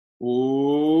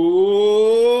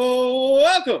Welcome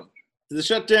to the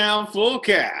Shutdown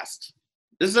Fullcast.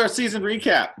 This is our season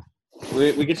recap.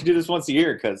 We get to do this once a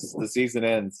year because the season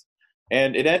ends.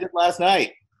 And it ended last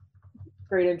night.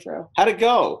 Great intro. How'd it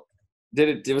go?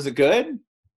 Was it good?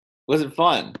 Was it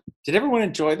fun? Did everyone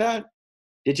enjoy that?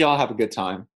 Did y'all have a good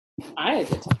time? I had a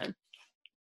good time.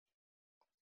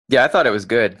 Yeah, I thought it was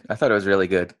good. I thought it was really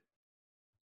good.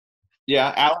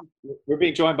 Yeah, Alex, we're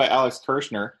being joined by Alex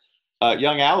Kirshner.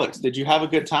 Young Alex, did you have a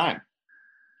good time?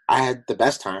 I had the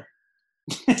best time.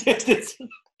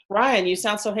 Ryan, you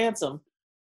sound so handsome.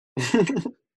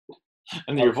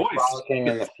 And your voice. Frolicking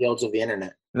in the fields of the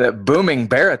internet. That booming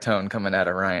baritone coming out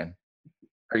of Ryan.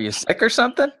 Are you sick or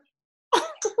something? A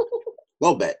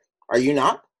little bit. Are you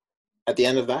not? At the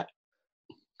end of that?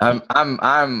 I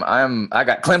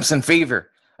got Clemson fever.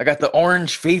 I got the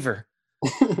orange fever.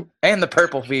 And the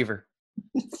purple fever.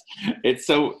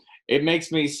 It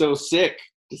makes me so sick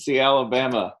to see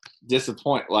Alabama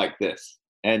disappoint like this.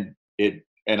 And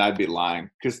I'd be lying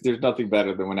because there's nothing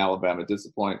better than when Alabama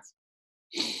disappoints.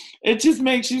 It just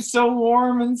makes you so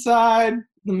warm inside.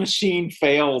 The machine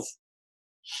fails.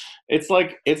 It's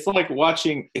like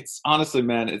watching, honestly,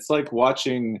 man, it's like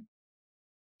watching,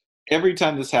 every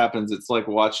time this happens, it's like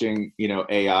watching,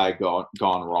 AI gone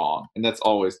wrong. And that's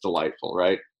always delightful,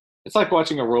 right? It's like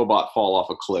watching a robot fall off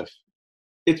a cliff.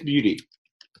 It's beauty.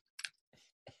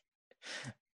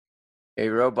 A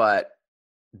robot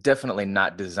definitely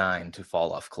not designed to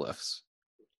fall off cliffs.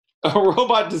 A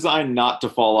robot designed not to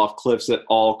fall off cliffs at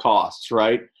all costs,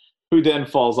 right? Who then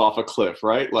falls off a cliff,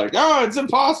 right? Like, oh, it's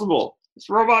impossible. This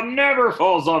robot never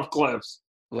falls off cliffs.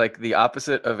 Like the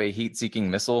opposite of a heat-seeking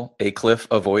missile, a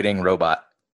cliff-avoiding robot.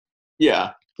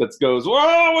 Yeah, that goes,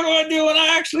 whoa, what do I do when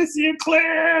I actually see a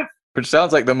cliff? Which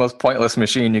sounds like the most pointless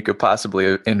machine you could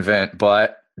possibly invent,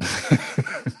 but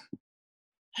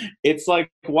it's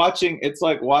like watching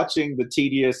the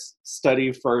tedious,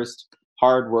 study first,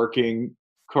 hardworking,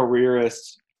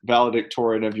 careerist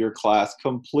valedictorian of your class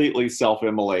completely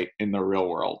self-immolate in the real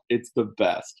world. It's the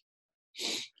best.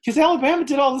 Because Alabama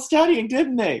did all the studying,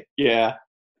 didn't they? Yeah,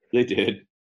 they did.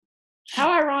 How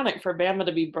ironic for Bama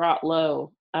to be brought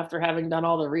low after having done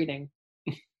all the reading.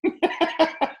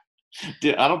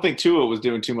 I don't think Tua was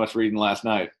doing too much reading last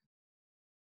night.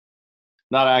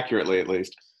 Not accurately, at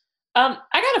least. I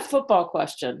got a football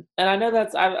question, and I know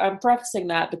I'm prefacing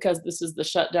that because this is the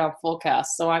Shutdown Fullcast,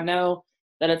 so I know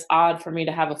that it's odd for me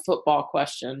to have a football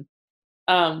question.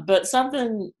 But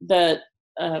something that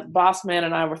Boss Man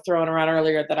and I were throwing around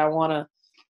earlier that I want to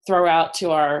throw out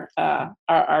to our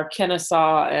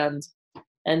Kennesaw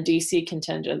and DC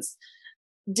contingents.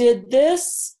 Did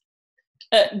this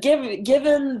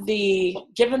given the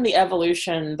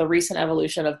evolution, the recent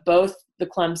evolution of both the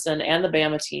Clemson and the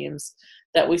Bama teams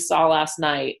that we saw last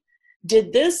night,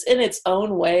 did this in its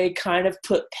own way kind of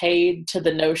put paid to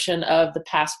the notion of the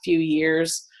past few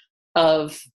years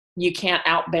of you can't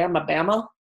out Bama?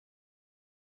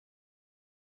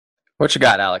 What you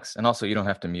got, Alex? And also, you don't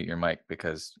have to mute your mic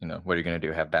because, what are you going to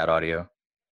do? Have bad audio?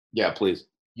 Yeah, please.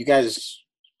 You guys,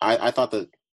 I thought that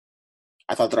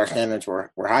our standards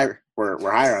were higher.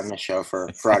 We're higher on this show for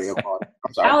audio quality.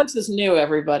 I'm sorry. Alex is new,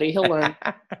 everybody. He'll learn.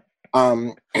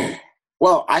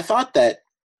 Well, I thought that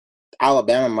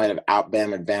Alabama might have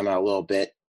out-Bama'd Bama a little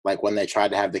bit, like when they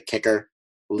tried to have the kicker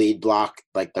lead block,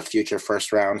 like the future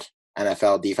first-round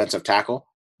NFL defensive tackle.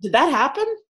 Did that happen?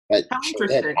 But how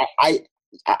interesting.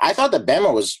 I thought that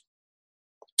Bama was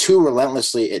too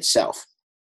relentlessly itself.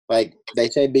 Like, they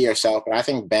say be yourself, but I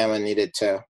think Bama needed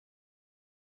to,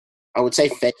 I would say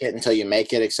fake it until you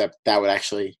make it, except that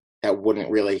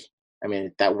wouldn't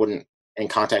in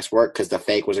context work because the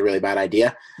fake was a really bad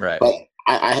idea. Right. But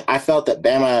I felt that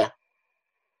Bama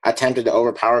attempted to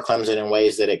overpower Clemson in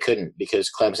ways that it couldn't because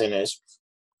Clemson is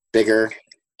bigger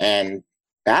and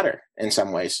badder in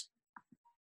some ways.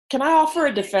 Can I offer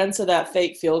a defense of that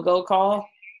fake field goal call?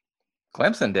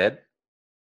 Clemson did.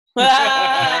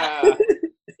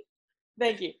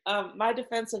 Thank you. My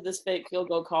defense of this fake field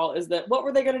goal call is that what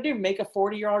were they going to do? Make a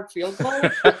 40-yard field goal?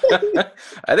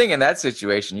 I think in that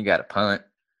situation, you got to punt.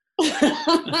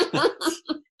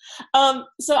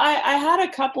 So I had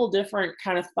a couple different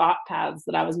kind of thought paths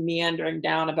that I was meandering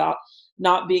down about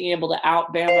not being able to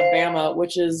out Bama,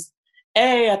 which is,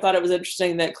 I thought it was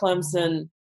interesting that Clemson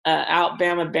out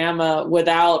Bama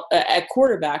without at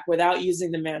quarterback without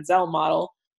using the Manziel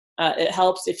model. It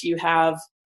helps if you have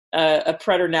a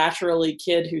preternaturally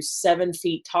kid who's 7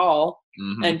 feet tall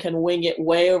and can wing it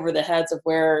way over the heads of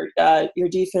where your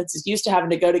defense is used to having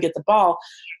to go to get the ball.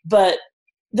 But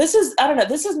this is, I don't know,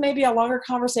 this is maybe a longer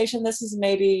conversation. This is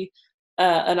maybe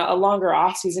a longer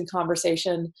off-season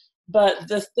conversation. But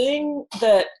the thing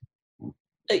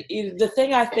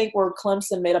I think where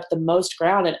Clemson made up the most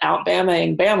ground in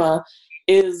out-Bamaing Bama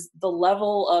is the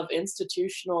level of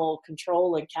institutional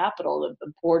control and capital that have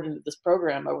been poured into this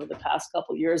program over the past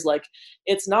couple of years. Like,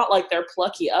 it's not like they're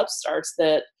plucky upstarts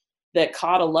that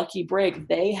caught a lucky break.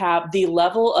 They have the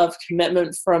level of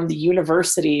commitment from the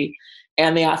university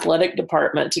and the athletic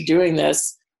department to doing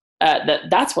this.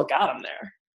 That's what got them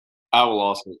there. I will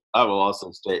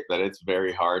also state that it's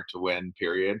very hard to win,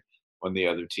 period, when the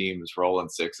other team is rolling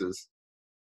sixes.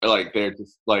 Like, they're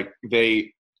just like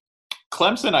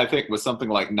Clemson, I think, was something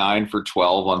like 9 for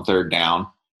 12 on third down.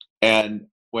 And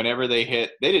whenever they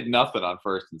hit, they did nothing on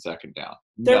first and second down.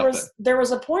 There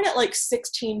was a point at like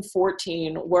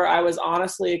 16-14 where I was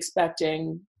honestly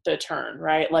expecting the turn,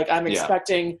 right? Like, I'm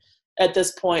expecting at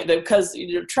this point that, because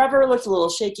Trevor looked a little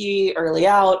shaky early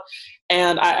out,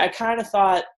 and I kind of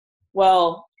thought,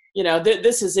 well,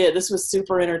 this is it. This was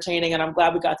super entertaining, and I'm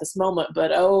glad we got this moment.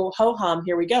 But oh, ho-hum,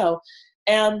 here we go.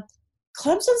 And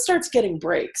Clemson starts getting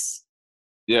breaks.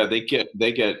 Yeah, they get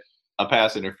a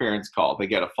pass interference call. They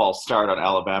get a false start on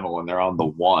Alabama when they're on the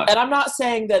 1. And I'm not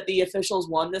saying that the officials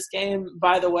won this game.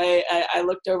 By the way, I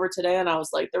looked over today and I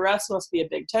was like, the refs must be a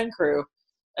Big Ten crew.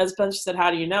 And Spencer said,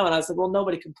 how do you know? And I was like, well,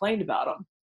 nobody complained about them.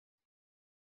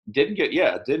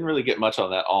 Didn't really get much on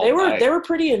that all night. They were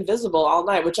pretty invisible all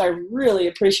night, which I really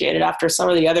appreciated after some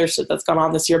of the other shit that's gone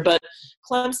on this year. But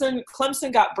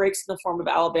Clemson got breaks in the form of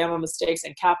Alabama mistakes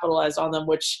and capitalized on them,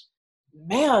 which,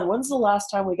 man, when's the last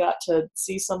time we got to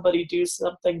see somebody do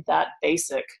something that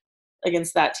basic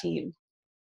against that team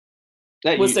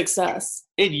with success?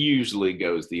 It usually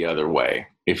goes the other way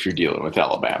if you're dealing with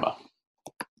Alabama,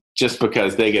 just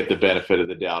because they get the benefit of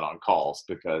the doubt on calls,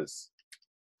 because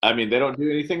I mean, they don't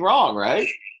do anything wrong, right?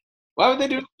 Why would they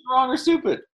do anything wrong or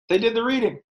stupid? They did the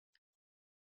reading.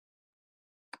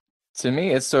 To me,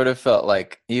 it sort of felt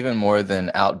like even more than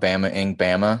out-Bama-ing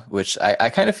Bama, which I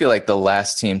kind of feel like the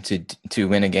last team to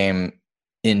win a game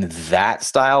in that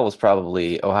style was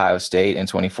probably Ohio State in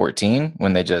 2014,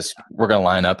 when they just were going to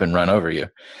line up and run over you.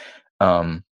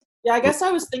 Yeah, I guess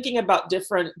I was thinking about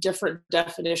different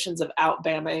definitions of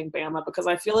out-Bama-ing Bama, because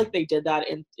I feel like they did that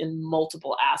in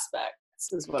multiple aspects.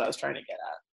 Is what I was trying to get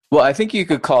at. Well, I think you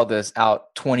could call this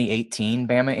out 2018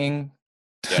 Bama-ing.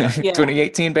 Yeah.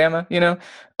 2018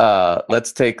 Bama,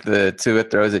 let's take the Tua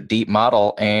throws it deep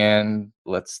model and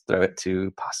let's throw it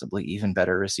to possibly even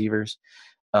better receivers.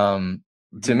 To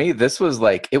me, this was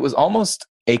like, it was almost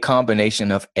a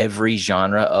combination of every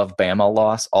genre of Bama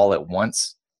loss all at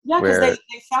once. Yeah, because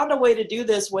they found a way to do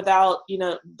this without,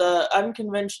 the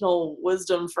unconventional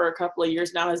wisdom for a couple of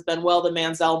years now has been, well, the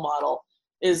Manziel model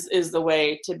is the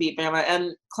way to beat Bama.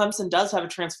 And Clemson does have a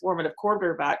transformative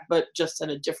quarterback, but just in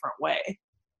a different way.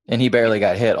 And he barely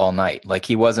got hit all night. Like,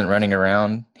 he wasn't running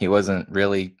around. He wasn't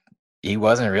really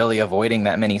avoiding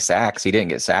that many sacks. He didn't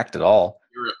get sacked at all.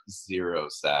 Zero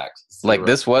sacks. Like,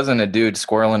 this wasn't a dude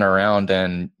squirreling around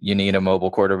and you need a mobile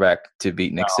quarterback to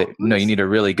beat Nick Saban. No, you need a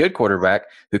really good quarterback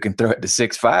who can throw it to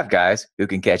 6'5" guys who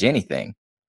can catch anything.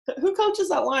 Who coaches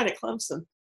that line at Clemson?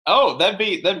 Oh, that'd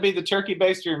be the turkey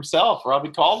baster himself,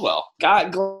 Robbie Caldwell. Got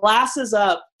glasses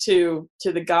up to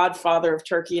the godfather of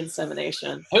turkey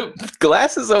insemination. Who?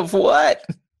 Glasses of what?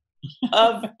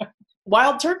 Of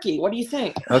wild turkey. What do you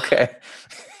think? Okay.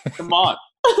 Come on.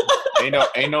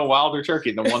 Ain't no wilder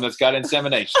turkey than one that's got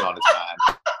insemination on its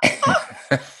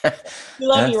mind. We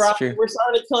love you, Robbie. We're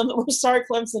sorry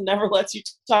Clemson never lets you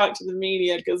talk to the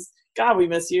media, because God, we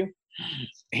miss you.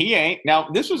 He ain't. Now,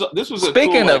 this was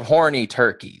speaking of horny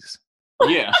turkeys.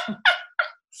 Yeah.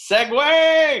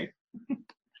 Segue.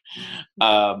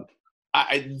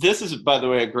 This is, by the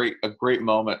way, a great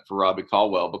moment for Robbie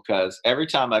Caldwell, because every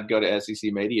time I'd go to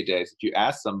SEC Media Days, if you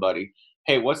ask somebody,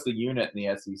 hey, what's the unit in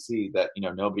the SEC that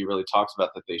nobody really talks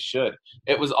about that they should,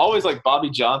 it was always like Bobby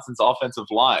Johnson's offensive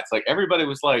line. It's like everybody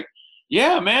was like,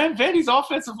 yeah, man, Vandy's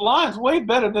offensive line's way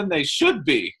better than they should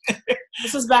be.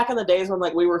 This is back in the days when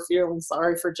we were feeling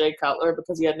sorry for Jay Cutler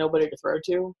because he had nobody to throw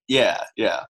to. Yeah.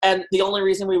 And the only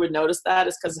reason we would notice that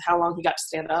is because of how long he got to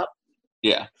stand up.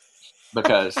 Yeah,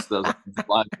 because those offensive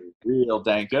lines are real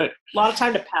dang good. A lot of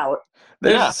time to pout.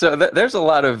 There's a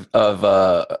lot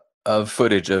of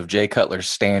footage of Jay Cutler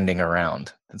standing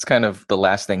around. It's kind of the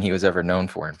last thing he was ever known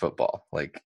for in football.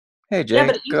 Like, hey,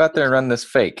 Jay, go out there and run this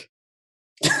fake.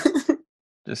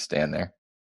 Just stand there.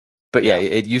 But yeah,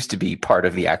 it used to be part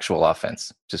of the actual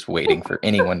offense, just waiting for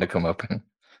anyone to come open.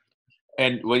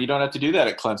 And well, you don't have to do that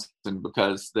at Clemson,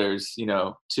 because there's,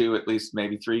 two, at least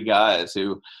maybe three guys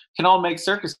who can all make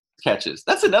circus catches.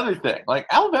 That's another thing. Like,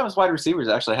 Alabama's wide receivers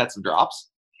actually had some drops.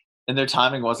 and their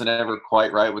timing wasn't ever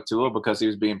quite right with Tua because he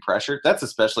was being pressured. That's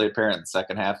especially apparent in the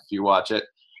second half if you watch it.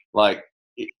 Like,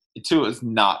 Tua's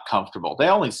not comfortable. They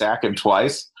only sack him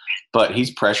twice, but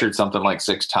he's pressured something like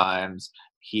 6 times.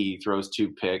 He throws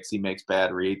 2 picks. He makes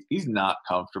bad reads. He's not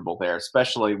comfortable there,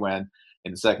 especially when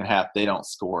in the second half they don't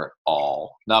score at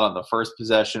all. Not on the first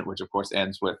possession, which of course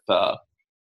ends with the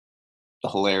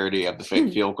hilarity of the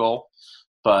fake field goal,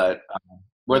 but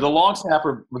where the long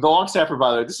snapper,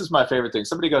 by the way, this is my favorite thing.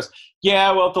 Somebody goes,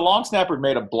 "Yeah, well, if the long snapper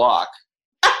made a block,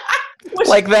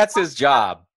 like that's his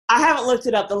job." I haven't looked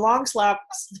it up. The long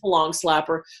snapper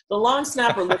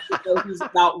looks as though he's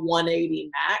about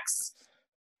 180 max.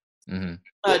 Mm-hmm.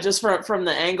 Just from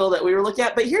the angle that we were looking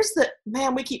at. But here's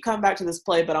we keep coming back to this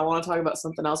play, but I want to talk about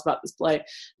something else about this play.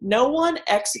 No one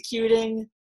executing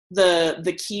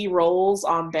the key roles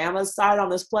on Bama's side on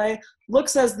this play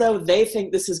looks as though they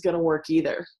think this is going to work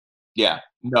either. Yeah.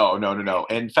 No.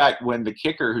 In fact, when the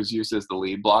kicker who's used as the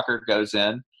lead blocker goes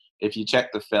in, if you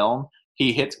check the film,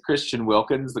 he hits Christian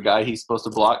Wilkins, the guy he's supposed to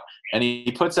block, and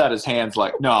he puts out his hands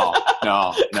like, no.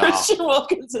 Christian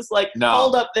Wilkins is like,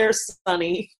 hold up there,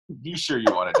 Sonny. You sure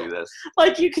you want to do this?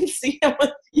 Like, you can see him.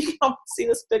 You can almost see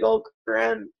this big old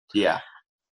grin. Yeah.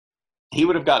 He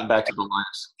would have gotten back to the line.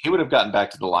 He would have gotten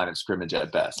back to the line of scrimmage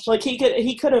at best. Like he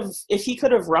could have, if he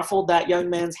could have ruffled that young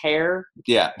man's hair.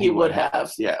 Yeah, he would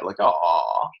have. Yeah, like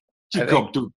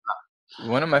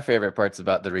one of my favorite parts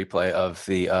about the replay of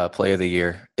the play of the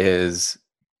year is,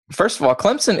 first of all,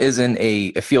 Clemson is in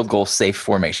a field goal safe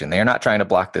formation. They are not trying to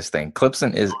block this thing.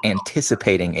 Clemson is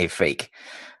anticipating a fake.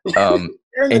 And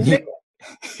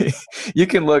you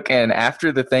can look, and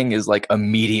after the thing is like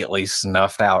immediately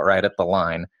snuffed out right at the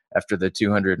line, after the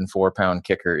 204-pound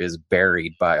kicker is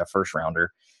buried by a first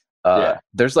rounder,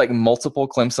 there's like multiple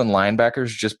Clemson linebackers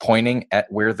just pointing at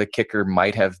where the kicker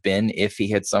might have been if he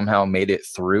had somehow made it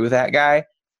through that guy.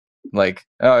 Like,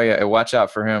 oh yeah, watch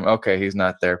out for him. Okay, he's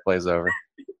not there. Play's over.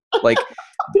 Like,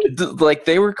 like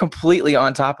they were completely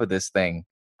on top of this thing.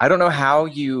 I don't know how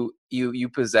you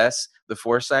possess the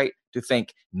foresight to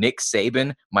think Nick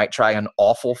Saban might try an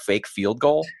awful fake field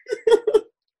goal.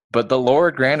 But the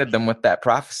Lord granted them with that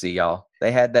prophecy, y'all.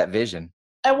 They had that vision.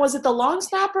 And was it the long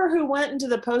snapper who went into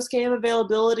the post-game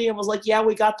availability and was like, yeah,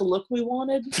 we got the look we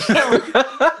wanted?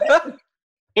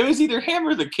 It was either him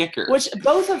or the kicker. Which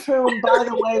both of whom, by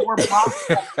the way, were blocked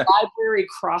by library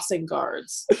crossing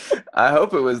guards. I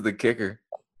hope it was the kicker.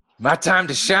 My time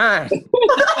to shine.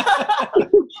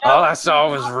 All I saw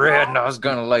was red, and I was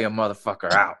going to lay a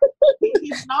motherfucker out.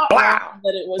 He's not wrong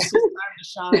that it was his time to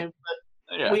shine,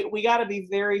 but we got to be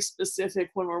very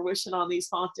specific when we're wishing on these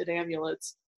haunted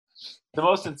amulets. The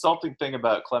most insulting thing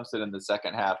about Clemson in the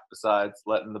second half, besides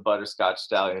letting the butterscotch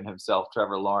stallion himself,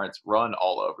 Trevor Lawrence, run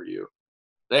all over you,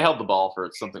 they held the ball for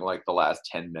something like the last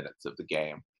 10 minutes of the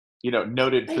game. You know,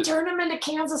 They turned him into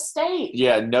Kansas State.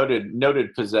 Yeah,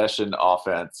 noted possession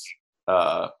offense,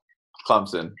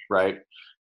 Clemson, right?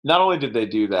 Not only did they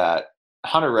do that,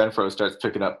 Hunter Renfrow starts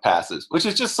picking up passes, which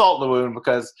is just salt in the wound,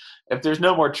 because if there's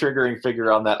no more triggering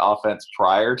figure on that offense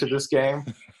prior to this game,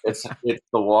 it's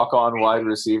the walk-on wide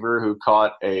receiver who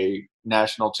caught a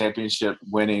national championship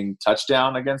winning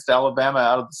touchdown against Alabama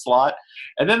out of the slot.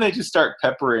 And then they just start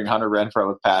peppering Hunter Renfrow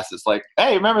with passes like,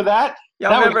 hey, remember that?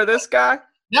 Y'all remember this guy?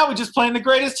 Now we're just playing the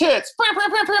greatest hits.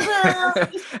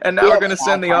 And now we're going to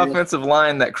send the offensive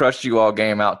line that crushed you all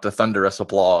game out to thunderous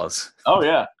applause. Oh,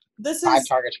 yeah. This is 5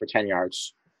 targets for 10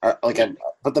 yards. But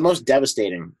the most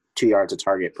devastating 2 yards a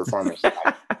target performance.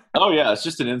 Oh, yeah. It's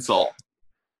just an insult.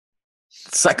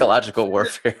 Psychological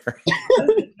warfare.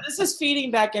 This is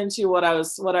feeding back into what I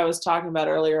was talking about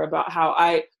earlier about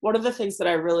how one of the things that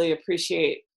I really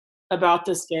appreciate about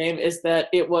this game is that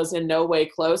it was in no way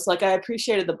close. Like, I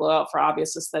appreciated the blowout for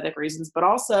obvious aesthetic reasons, but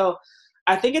also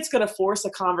I think it's going to force a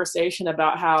conversation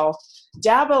about how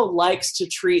Dabo likes to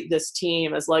treat this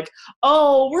team as like,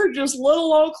 oh, we're just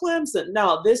little old Clemson.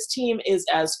 No, this team is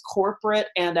as corporate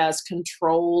and as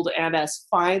controlled and as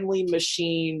finely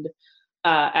machined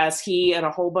as he and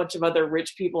a whole bunch of other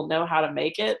rich people know how to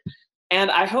make it. And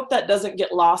I hope that doesn't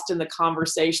get lost in the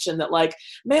conversation that, like,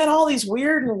 man, all these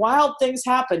weird and wild things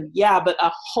happen. Yeah, but a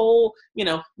whole,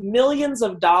 millions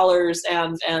of dollars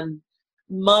and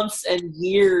months and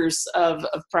years of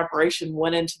preparation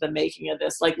went into the making of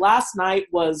this. Like, last night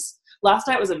was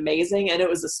amazing and it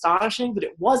was astonishing, but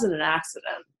it wasn't an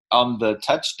accident. On the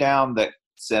touchdown that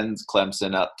sends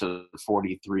Clemson up to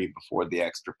 43 before the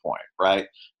extra point, right?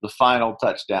 The final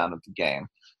touchdown of the game.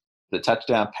 The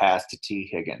touchdown pass to T.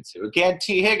 Higgins, who, again,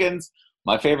 T. Higgins,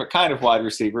 my favorite kind of wide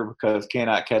receiver because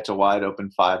cannot catch a wide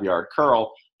open 5-yard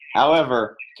curl.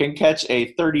 However, can catch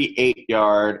a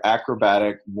 38-yard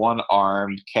acrobatic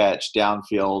one-armed catch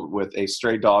downfield with a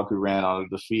stray dog who ran onto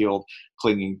the field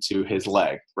clinging to his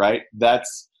leg, right?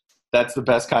 That's the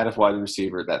best kind of wide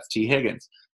receiver. That's T. Higgins.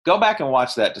 Go back and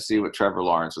watch that to see what Trevor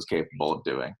Lawrence was capable of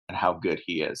doing and how good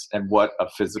he is and what a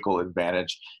physical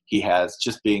advantage he has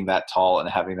just being that tall and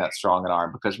having that strong an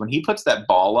arm. Because when he puts that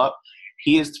ball up,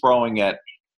 he is throwing it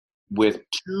with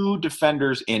two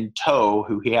defenders in tow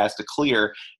who he has to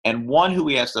clear and one who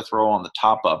he has to throw on the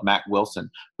top of, Mac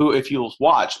Wilson, who, if you'll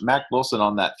watch, Mac Wilson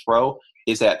on that throw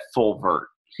is at full vert.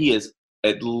 He is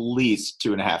at least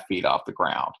 2.5 feet off the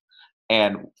ground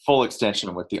and full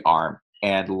extension with the arm.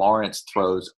 And Lawrence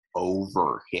throws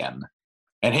over him.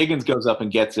 And Higgins goes up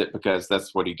and gets it because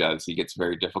that's what he does. He gets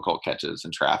very difficult catches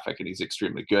in traffic, and he's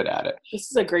extremely good at it.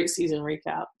 This is a great season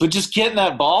recap. But just getting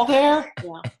that ball there?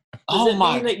 Yeah. Oh,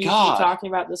 my God. Does it mean that you keep talking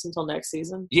about this until next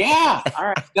season? Yeah. All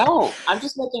right. No. I'm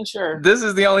just making sure. This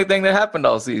is the only thing that happened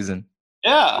all season.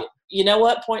 Yeah. You know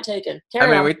what? Point taken.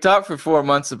 Carry on. We talked for 4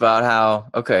 months about how,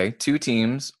 okay, two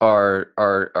teams are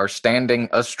standing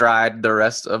astride the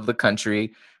rest of the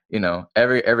country. You know,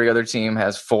 every other team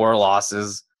has 4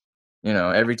 losses. You know,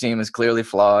 every team is clearly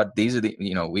flawed. These are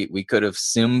we could have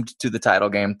simmed to the title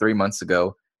game 3 months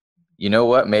ago. You know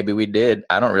what? Maybe we did.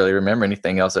 I don't really remember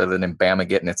anything else other than Bama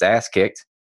getting its ass kicked.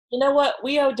 You know what?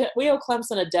 We owe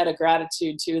Clemson a debt of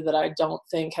gratitude, too, that I don't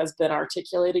think has been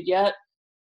articulated yet.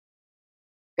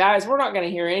 Guys, we're not going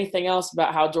to hear anything else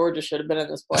about how Georgia should have been in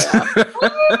this playoff.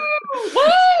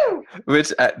 Woo! Which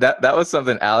that was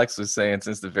something Alex was saying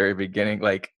since the very beginning.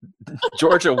 Like,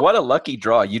 Georgia, what a lucky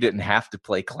draw. You didn't have to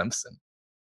play Clemson.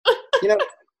 You know,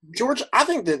 Georgia, I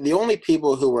think that the only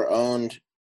people who were owned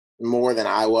more than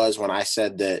I was when I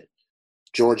said that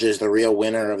Georgia is the real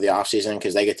winner of the offseason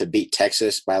because they get to beat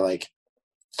Texas by like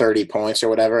 30 points or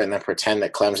whatever and then pretend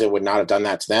that Clemson would not have done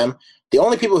that to them. The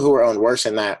only people who were owned worse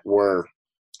than that were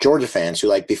Georgia fans who,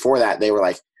 like, before that, they were,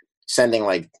 like, sending,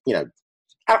 like, you know,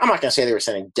 I'm not going to say they were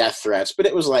sending death threats, but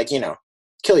it was like, you know,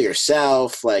 kill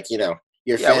yourself, like, you know,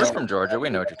 your family. Yeah, we're from Georgia. We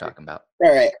know what you're talking about.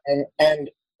 All right. And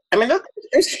I mean,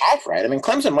 it's half right. I mean,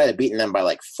 Clemson might have beaten them by,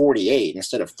 like, 48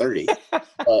 instead of 30.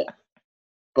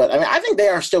 But I mean, I think they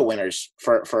are still winners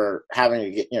for having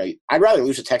to get, you know, I'd rather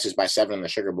lose to Texas by 7 in the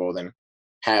Sugar Bowl than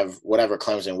have whatever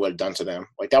Clemson would have done to them.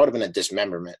 Like, that would have been a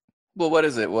dismemberment. Well, what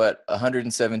is it?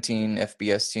 117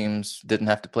 FBS teams didn't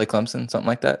have to play Clemson? Something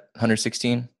like that?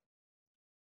 116?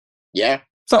 Yeah.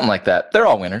 Something like that. They're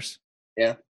all winners.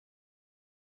 Yeah.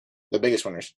 The biggest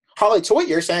winners. Holly, to what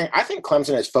you're saying, I think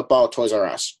Clemson is football Toys R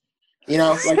Us. You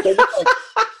know, like they're just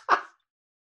like,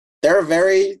 they're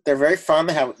very fun.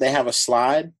 They have a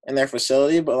slide in their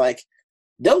facility, but like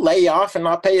they'll lay you off and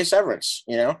not pay you severance,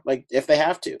 you know, like if they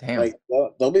have to. Damn. Like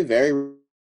they'll be very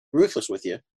ruthless with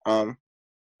you.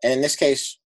 And in this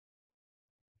case,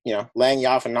 you know, laying you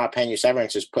off and not paying you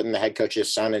severance is putting the head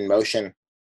coach's son in motion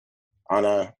on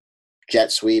a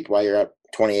jet sweep while you're up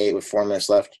 28 with 4 minutes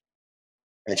left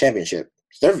in the championship.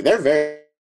 They're very, very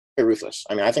ruthless.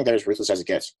 I mean, I think they're as ruthless as it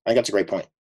gets. I think that's a great point.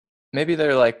 Maybe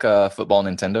they're like football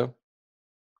Nintendo.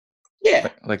 Yeah.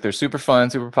 Like they're super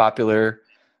fun, super popular.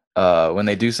 When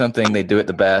they do something, they do it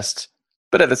the best.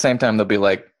 But at the same time, they'll be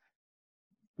like,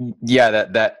 yeah,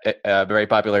 that very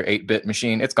popular 8-bit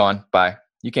machine, it's gone. Bye.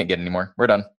 You can't get it anymore. We're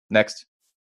done. Next.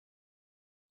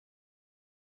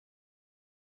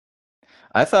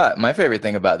 I thought my favorite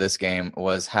thing about this game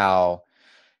was how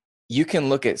you can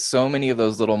look at so many of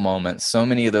those little moments, so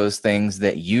many of those things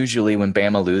that usually when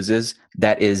Bama loses,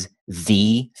 that is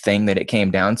the thing that it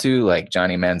came down to, like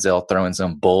Johnny Manziel throwing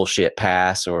some bullshit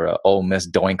pass or a Ole Miss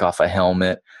doink off a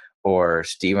helmet or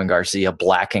Steven Garcia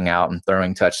blacking out and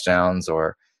throwing touchdowns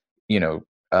or, you know,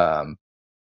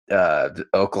 the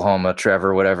Oklahoma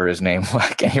Trevor, whatever his name was.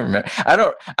 I can't even remember.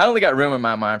 I only got room in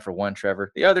my mind for one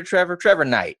Trevor. The other Trevor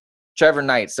Knight. Trevor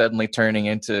Knight suddenly turning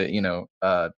into, you know,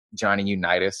 Johnny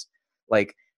Unitas.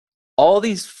 Like all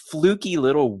these fluky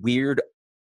little weird,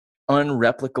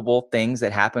 unreplicable things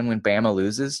that happen when Bama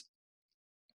loses.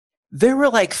 There were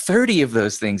like 30 of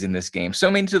those things in this game. So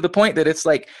many to the point that it's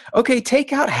like, okay,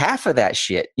 take out half of that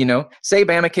shit. You know, say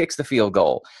Bama kicks the field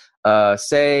goal.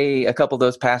 Say a couple of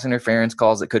those pass interference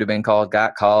calls that could have been called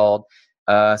got called.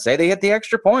 Say they hit the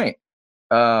extra point.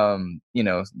 You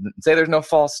know, say there's no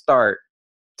false start.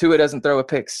 Tua doesn't throw a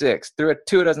pick six.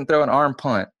 Tua doesn't throw an arm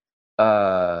punt. He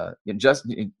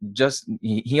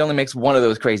only makes one of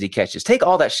those crazy catches. Take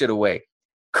all that shit away.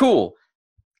 Cool.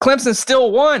 Clemson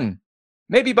still won.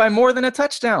 Maybe by more than a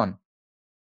touchdown.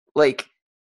 Like,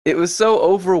 it was so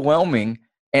overwhelming.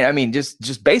 And I mean,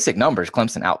 just basic numbers,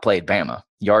 Clemson outplayed Bama.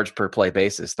 yards per play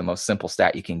basis, the most simple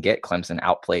stat you can get, Clemson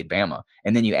outplayed Bama.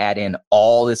 And then you add in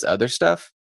all this other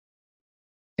stuff.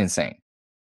 Insane.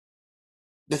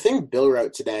 The thing Bill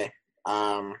wrote today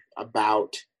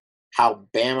about how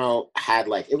Bama had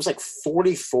it was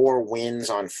 44 wins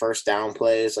on first down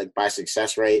plays, by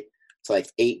success rate to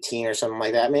 18 or something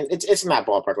like that. I mean, it's in that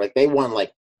ballpark. They won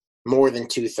more than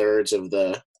 2/3 of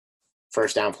the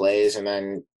first down plays, and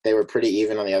then they were pretty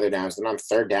even on the other downs. And on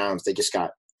third downs, they just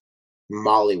got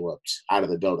molly-whooped out of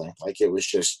the building. It was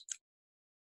just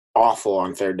awful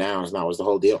on third downs, and that was the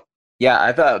whole deal. Yeah,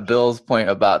 I thought Bill's point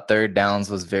about third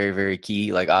downs was very, very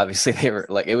key. Obviously, they were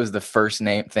it was the first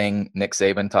thing Nick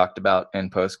Saban talked about in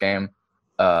post game.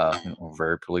 We're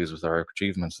very pleased with our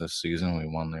achievements this season. We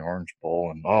won the Orange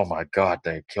Bowl, and oh my God,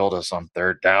 they killed us on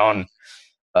third down.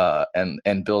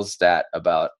 And Bill's stat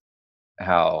about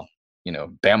how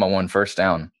Bama won first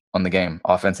down on the game,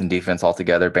 offense and defense all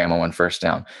together. Bama won first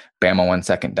down. Bama won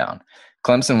second down.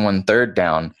 Clemson won third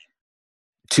down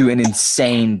to an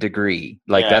insane degree.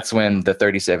 That's when the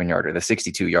 37-yarder, the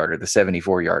 62-yarder, the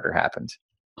 74-yarder happened.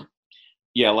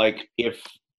 Yeah, if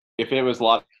it was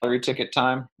lottery ticket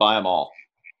time, buy them all,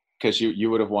 because you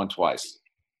would have won twice.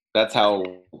 That's how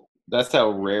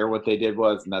rare what they did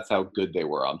was, and that's how good they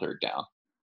were on third down.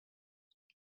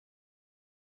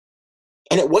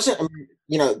 And it wasn't,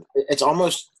 it's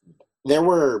almost, there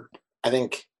were, I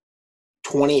think,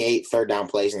 28 third down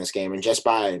plays in this game, and just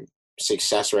by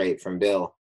success rate from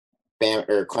Bill,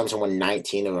 Clemson won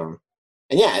 19 of them.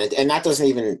 And and that doesn't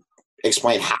even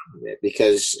explain half of it,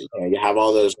 because you have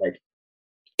all those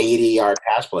 80-yard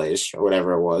pass plays or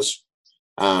whatever it was,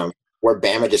 where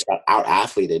Bama just got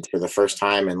out-athleted for the first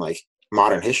time in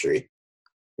modern history.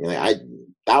 That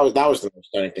was the most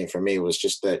stunning thing for me, was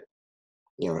just that,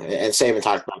 and Saban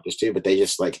talked about this too, but they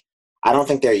just I don't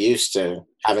think they're used to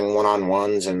having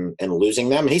one-on-ones and losing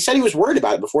them. And he said he was worried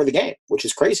about it before the game, which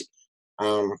is crazy.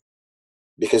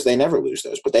 Because they never lose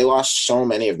those, but they lost so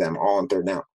many of them all on third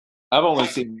down. I've only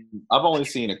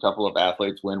seen a couple of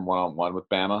athletes win one-on-one with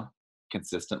Bama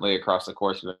consistently across the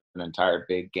course of an entire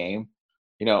big game.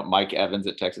 Mike Evans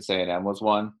at Texas A&M was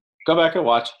one. Go back and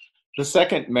watch the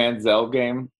second Manziel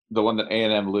game, the one that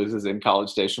A&M loses in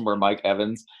College Station, where Mike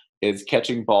Evans is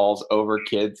catching balls over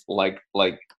kids like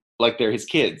they're his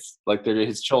kids, like they're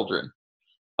his children.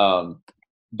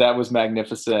 That was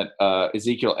magnificent.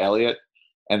 Ezekiel Elliott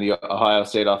and the Ohio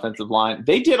State offensive line,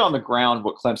 they did on the ground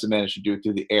what Clemson managed to do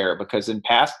through the air, because in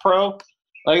pass pro,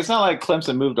 it's not like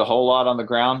Clemson moved a whole lot on the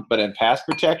ground, but in pass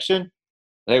protection,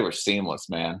 they were seamless,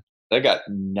 man. They got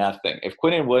nothing. If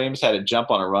Quinnen Williams had to jump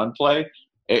on a run play,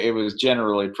 it was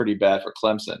generally pretty bad for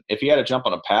Clemson. If he had to jump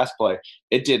on a pass play,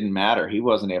 it didn't matter. He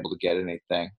wasn't able to get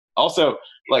anything. Also,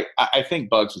 I think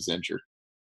Buggs was injured,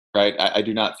 right? I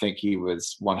do not think he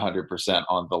was 100%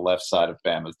 on the left side of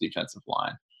Bama's defensive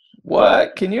line.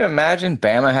 What? Can you imagine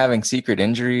Bama having secret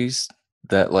injuries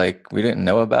that we didn't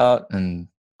know about? And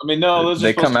no, those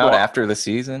they come out after the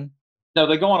season. No,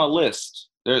 they go on a list.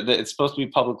 It's supposed to be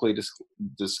publicly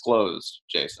disclosed,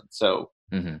 Jason. So,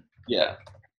 yeah.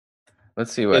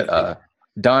 Let's see what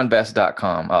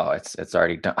DonBest.com. Oh, it's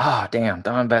already done. Oh, damn.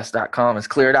 DonBest.com is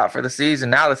cleared out for the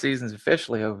season. Now the season's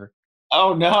officially over.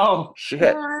 Oh no!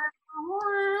 Shit.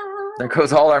 There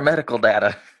goes all our medical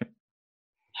data.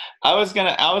 I was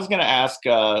gonna ask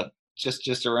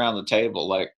just around the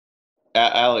table,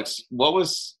 Alex, what were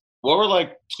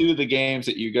two of the games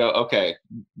that you go, okay,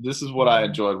 this is what I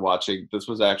enjoyed watching. This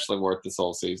was actually worth this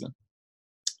whole season.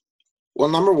 Well,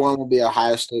 number one will be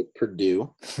Ohio State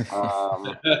Purdue.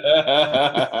 Why?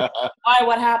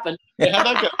 What happened? How'd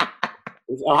that go?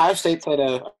 Ohio State played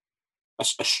a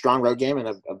strong road game in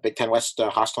a Big Ten West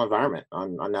hostile environment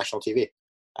on national TV,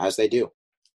 as they do.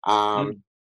 I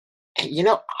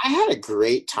had a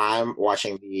great time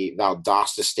watching the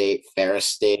Valdosta State, Ferris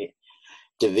State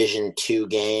Division II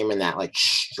game in that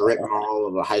strip mall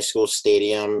of a high school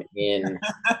stadium in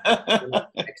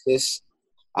Texas.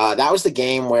 That was the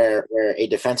game where a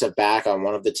defensive back on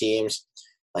one of the teams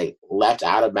leapt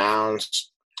out of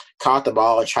bounds, caught the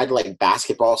ball, and tried to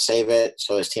basketball save it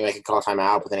so his teammate could call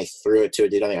timeout, but then he threw it to a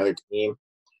dude on the other team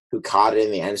who caught it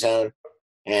in the end zone.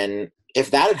 And if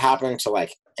that had happened to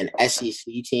an SEC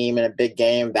team in a big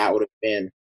game, that would have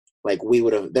been there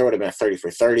would have been a 30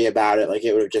 for 30 about it.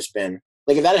 It would have just been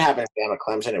if that had happened to Bama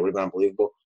Clemson, it would have been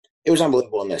unbelievable. It was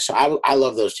unbelievable in this. So I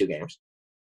love those two games.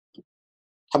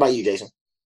 How about you, Jason?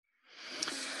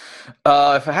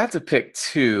 If I had to pick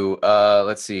two,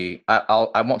 let's see.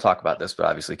 I won't talk about this, but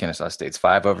obviously Kennesaw State's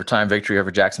 5 overtime victory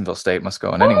over Jacksonville State must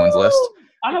go on anyone's list.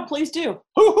 I know, please do.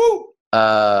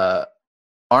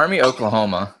 Army,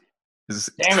 Oklahoma.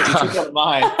 Damn it, you took out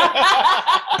mine.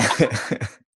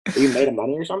 You made of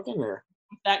money or something, or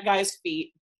that guy's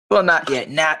feet. Well, not yet.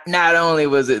 Not only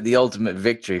was it the ultimate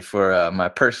victory for my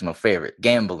personal favorite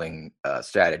gambling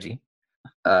strategy.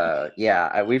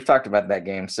 We've talked about that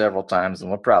game several times,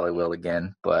 and we'll probably will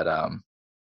again. But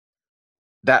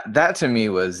that to me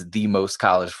was the most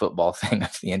college football thing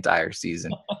of the entire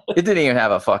season. It didn't even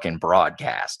have a fucking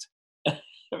broadcast.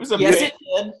 It was It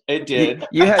did. It did.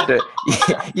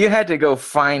 You had to go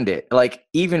find it, like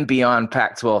even beyond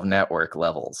Pac-12 Network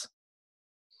levels.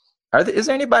 Is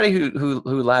there anybody who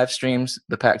live streams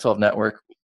the Pac-12 Network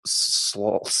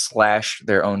slash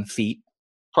their own feet?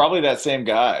 Probably that same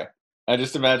guy. I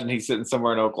just imagine he's sitting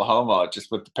somewhere in Oklahoma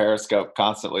just with the Periscope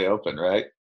constantly open, right?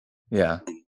 Yeah.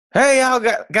 Hey, y'all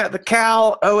got the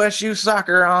Cal OSU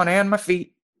soccer on and my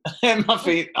feet. And my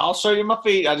feet. I'll show you my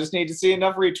feet. I just need to see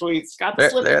enough retweets. Got the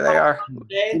slip. There they are.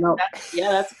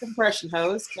 That's a compression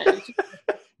hose.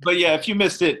 But yeah, if you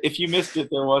missed it,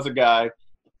 there was a guy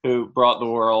who brought the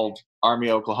world Army,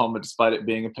 Oklahoma, despite it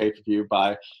being a pay-per-view,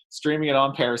 by streaming it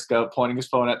on Periscope, pointing his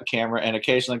phone at the camera, and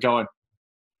occasionally going,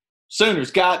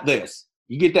 Sooners got this.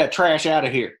 You get that trash out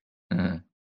of here. Mm-hmm.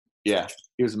 Yeah,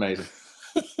 he was amazing.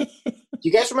 Do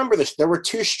you guys remember this? There were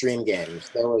 2 stream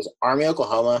games. There was Army,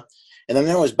 Oklahoma, and then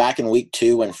there was back in week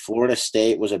 2 when Florida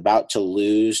State was about to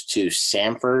lose to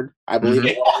Samford, I believe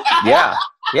it was.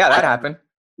 Yeah, that happened.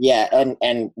 Yeah,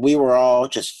 and we were all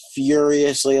just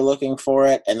furiously looking for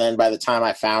it. And then by the time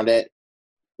I found it,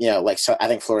 I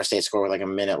think Florida State scored with like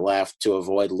a minute left to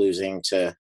avoid losing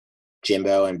to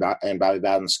Jimbo and Bobby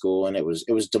Bowden's school. And it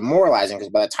was demoralizing because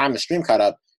by the time the stream caught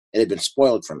up, it had been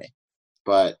spoiled for me.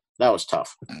 But that was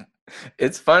tough.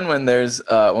 It's fun when there's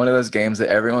one of those games that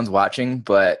everyone's watching,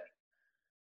 but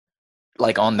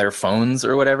like on their phones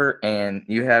or whatever, and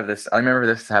you have this. I remember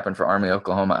this happened for Army,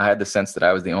 Oklahoma. I had the sense that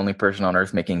I was the only person on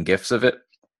earth making GIFs of it.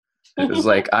 It was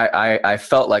like I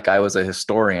felt like I was a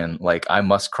historian. Like I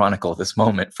must chronicle this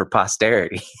moment for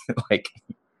posterity. Like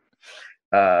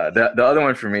the other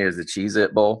one for me is the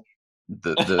Cheez-It Bowl.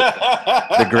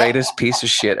 The greatest piece of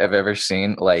shit I've ever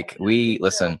seen. Like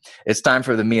listen, it's time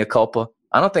for the mea culpa.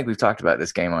 I don't think we've talked about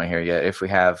this game on here yet. If we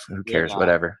have, who cares?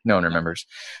 Whatever. No one remembers.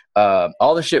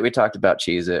 All the shit we talked about,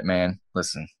 Cheez-It, man.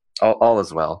 Listen, all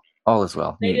is well. All is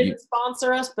well. They didn't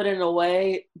sponsor us, but in a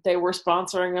way, they were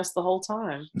sponsoring us the whole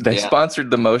time. They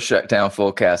sponsored the most shut down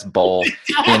Fullcast Bowl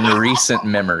in recent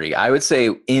memory. I would say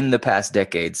in the past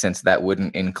decade, since that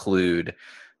wouldn't include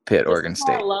Pitt, Oregon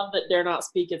State. I love that dare not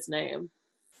speak its name.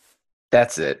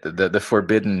 That's it. The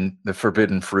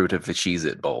forbidden fruit of the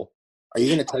Cheez-It Bowl. Are you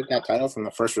going to take that title from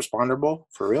the First Responder Bowl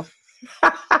for real?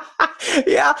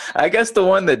 Yeah, I guess the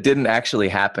one that didn't actually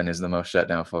happen is the most shut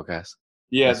down Fullcast.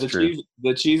 Yeah, the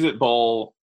Cheez-It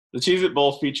Bowl. The Cheez-It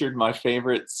Bowl featured my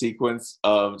favorite sequence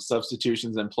of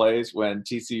substitutions and plays when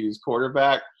TCU's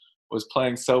quarterback was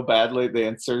playing so badly they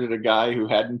inserted a guy who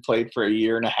hadn't played for a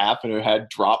year and a half and who had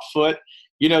drop foot.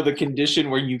 You know, the condition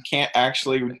where you can't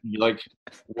actually like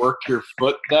work your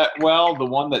foot that well, the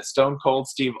one that Stone Cold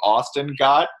Steve Austin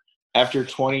got after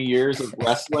 20 years of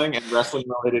wrestling and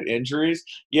wrestling-related injuries.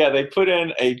 Yeah, they put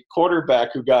in a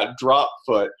quarterback who got drop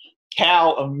foot.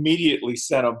 Cal immediately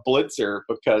sent a blitzer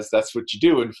because that's what you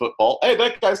do in football. Hey,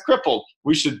 that guy's crippled.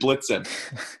 We should blitz him.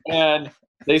 And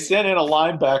they sent in a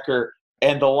linebacker,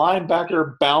 and the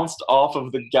linebacker bounced off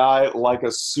of the guy like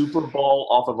a super ball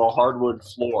off of a hardwood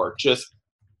floor. Just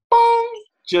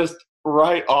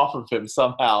right off of him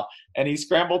somehow. And he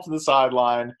scrambled to the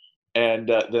sideline and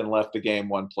then left the game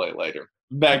one play later.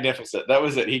 Magnificent. That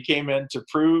was it. He came in to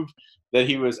prove that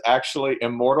he was actually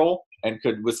immortal and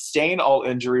could withstand all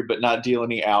injury but not deal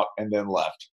any out, and then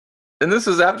left. And this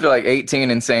was after like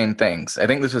 18 insane things. I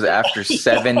think this was after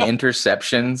 7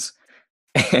 interceptions.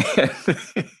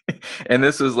 And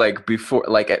this was like before,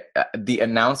 like the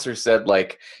announcer said,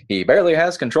 like, he barely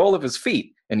has control of his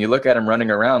feet. And you look at him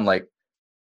running around like,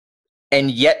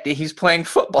 and yet he's playing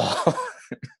football.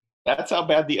 That's how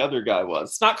bad the other guy was.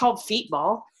 It's not called feet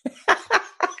ball.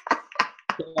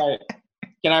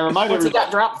 Can I remind Once everybody? he got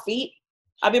drop feet,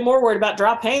 I'd be more worried about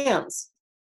drop hands.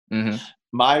 Mm-hmm.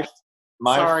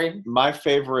 My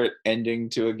favorite ending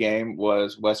to a game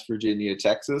was West Virginia,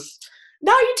 Texas.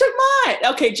 No, you took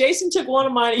mine. Okay, Jason took one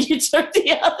of mine and you took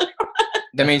the other one.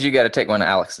 That means you got to take one of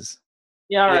Alex's.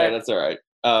 Yeah, all right. Yeah, that's all right.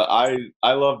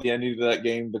 I love the ending to that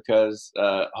game because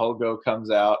Holgo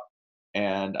comes out,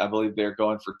 and I believe they're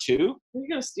going for 2. You're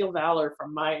going to steal valor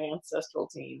from my ancestral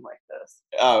team like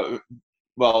this.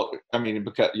 Well, I mean,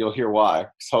 because you'll hear why.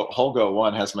 So Holgo,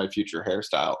 1, has my future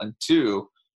hairstyle, and 2,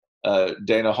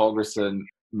 Dana Holgerson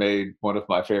made one of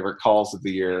my favorite calls of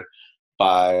the year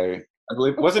by, I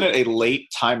believe, wasn't it a late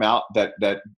timeout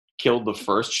that killed the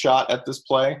first shot at this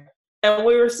play? And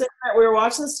we were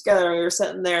watching this together, and we were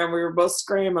sitting there, and we were both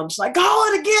screaming. I'm just like,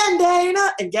 call it again,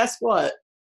 Dana! And guess what?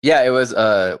 Yeah, it was.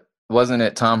 Wasn't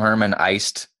it Tom Herman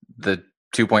iced the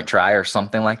 2-point try or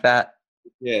something like that?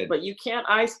 Yeah, but you can't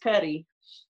ice Petty.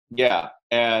 Yeah,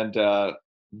 and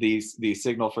the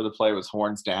signal for the play was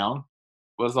horns down.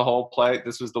 Was the whole play?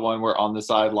 This was the one where on the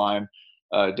sideline,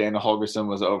 Dana Holgerson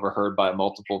was overheard by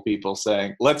multiple people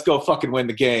saying, "Let's go fucking win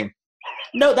the game."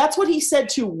 No, that's what he said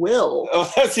to Will.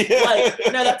 Oh, that's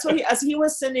that's what as he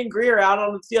was sending Greer out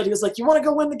on the field. He was like, "You want to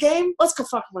go win the game? Let's go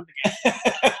fucking win the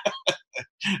game."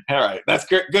 All right, that's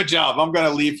good. Good job. I'm gonna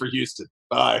leave for Houston.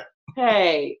 Bye.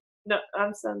 Hey, no,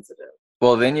 I'm sensitive.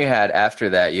 Well, then after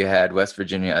that, you had West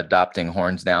Virginia adopting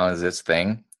horns down as its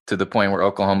thing, to the point where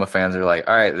Oklahoma fans are like,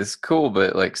 all right, this is cool,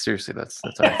 but like seriously, that's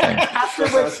our thing. After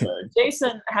which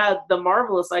Jason had the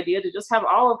marvelous idea to just have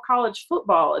all of college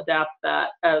football adapt that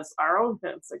as our own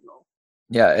fan signal.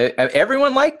 Yeah,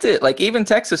 everyone liked it. Like even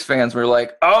Texas fans were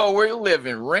like, oh, we're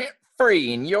living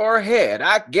rent-free in your head.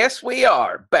 I guess we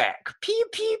are back. Pew,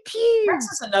 pew, pew.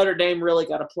 Texas and Notre Dame really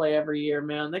got to play every year,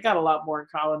 man. They got a lot more in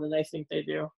common than they think they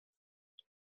do.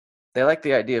 They like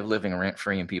the idea of living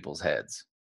rent-free in people's heads.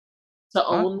 To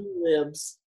own the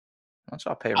libs. Why don't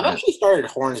y'all pay I've rent? actually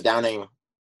started horns downing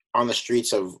on the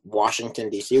streets of Washington,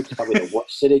 D.C., which is probably the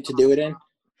worst city to do it in.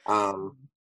 I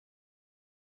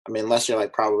mean, unless you're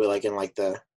probably in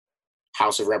the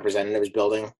House of Representatives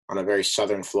building on a very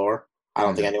southern floor. I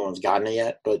don't think anyone's gotten it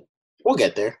yet, but we'll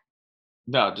get there.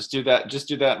 No, just do that. Just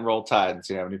do that and roll Tide and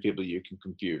see how many people you can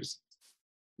confuse.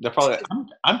 They're probably.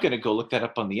 I'm going to go look that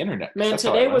up on the internet. Man,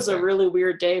 today was a really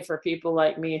weird day for people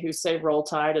like me who say roll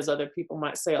tide as other people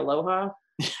might say aloha.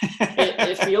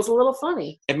 It feels a little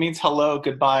funny. It means hello,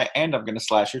 goodbye, and I'm going to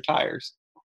slash your tires.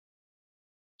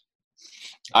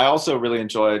 I also really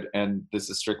enjoyed, and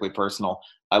this is strictly personal,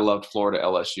 I loved Florida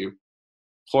LSU.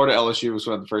 Florida LSU was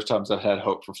one of the first times I've had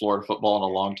hope for Florida football in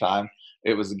a long time.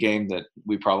 It was a game that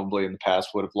we probably in the past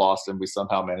would have lost, and we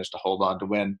somehow managed to hold on to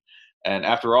win. And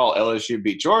after all, LSU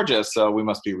beat Georgia, so we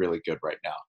must be really good right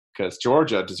now because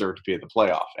Georgia deserved to be in the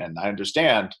playoff. And I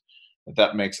understand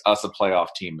that makes us a playoff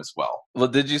team as well. Well,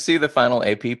 did you see the final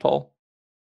AP poll?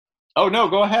 Oh, no,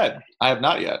 go ahead. I have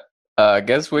not yet.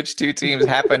 Guess which two teams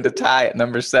happened to tie at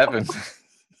number 7?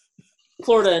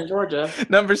 Florida and Georgia.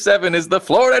 Number 7 is the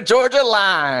Florida-Georgia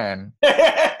line.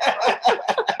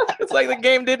 It's like the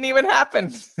game didn't even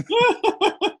happen.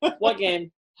 What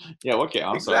game? Yeah, what game?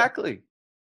 I'm exactly. Sorry.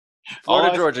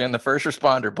 Florida, Georgia in the First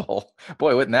Responder Bowl.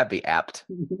 Boy, wouldn't that be apt?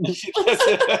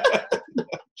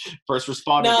 First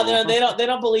Responder No, Bowl. they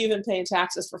don't believe in paying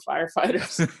taxes for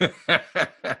firefighters.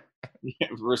 Yeah,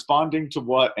 responding to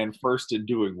what and first in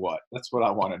doing what? That's what I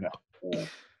want to know. Yeah.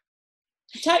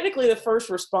 Technically, the first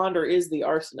responder is the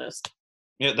arsonist.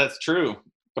 Yeah, that's true.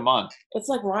 Come on. It's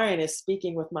like Ryan is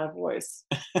speaking with my voice.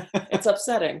 It's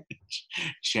upsetting.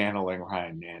 Channeling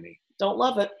Ryan Nanny. Don't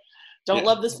love it. Don't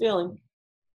love this feeling.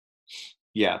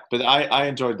 Yeah, but I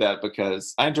enjoyed that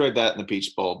because I enjoyed that in the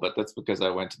Peach Bowl, but that's because I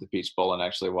went to the Peach Bowl and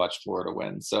actually watched Florida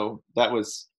win. So that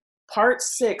was part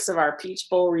 6 of our Peach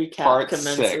Bowl recap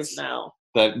commences now.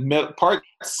 Part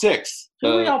 6.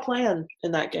 Who are y'all playing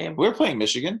in that game? We were playing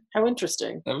Michigan. How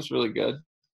interesting. That was really good.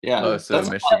 Yeah. Oh, so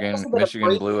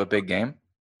Michigan blew a big game?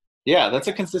 Yeah, that's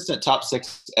a consistent top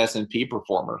 6 S&P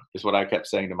performer is what I kept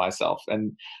saying to myself.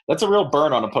 And that's a real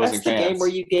burn on opposing fans. That's the game where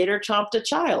you gator chomped a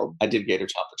child. I did gator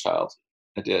chomp a child.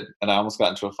 I did. And I almost got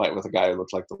into a fight with a guy who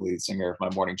looked like the lead singer of My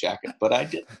Morning Jacket, but I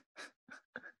didn't.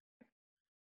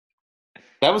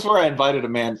 That was where I invited a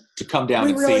man to come down and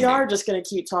see me. We really are just going to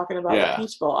keep talking about the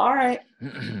Peach Bowl. All right.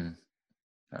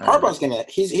 Harbaugh's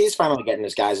he's finally getting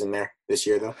his guys in there this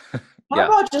year, though.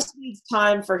 Harbaugh just needs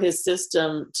time for his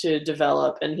system to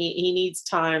develop, and he needs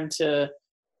time to.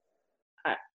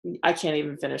 I can't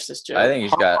even finish this joke. I think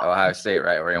he's got Ohio State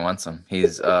right where he wants them.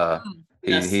 He's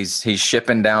he's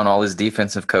shipping down all his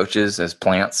defensive coaches as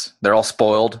plants. They're all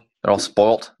spoiled. They're all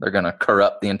spoilt. They're going to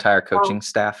corrupt the entire coaching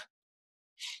staff.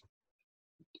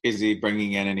 Is he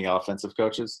bringing in any offensive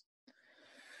coaches?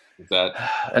 Is that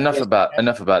enough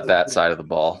about that side of the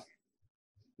ball?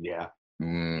 Yeah.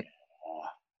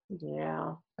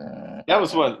 Yeah. That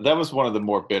was one of the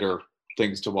more bitter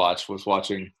things to watch was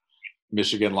watching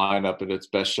Michigan line up at its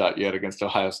best shot yet against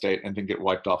Ohio State and then get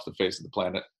wiped off the face of the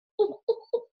planet.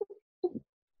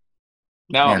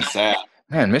 Now I'm sad.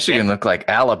 Man, Michigan looked like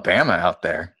Alabama out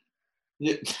there.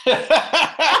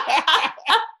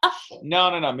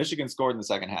 No. Michigan scored in the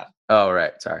second half. Oh,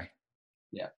 right. Sorry.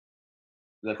 Yeah.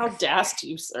 How daft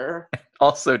you, sir.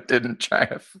 Also didn't try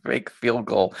a fake field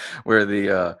goal where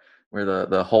the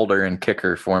holder and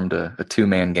kicker formed a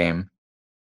 2-man game.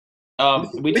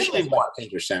 We did leave one.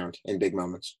 Your sound in big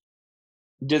moments.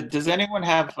 Does anyone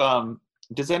have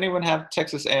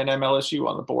Texas A&M LSU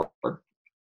on the board?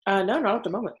 No, not at the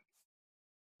moment.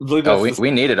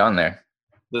 We need it on there.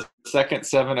 The second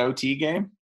 7 OT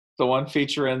game, the one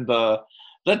featuring the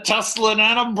tussling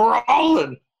and a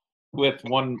brawling with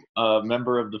one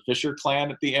member of the Fisher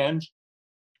clan at the end.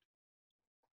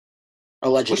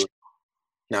 Allegedly.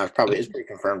 No, it's pretty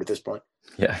confirmed at this point.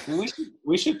 Yeah.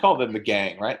 We should call them the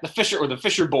gang, right? The Fisher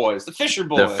boys. The Fisher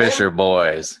boys. The Fisher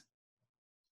boys.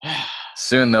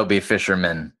 Soon they'll be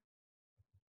fishermen.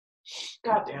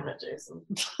 God damn it, Jason.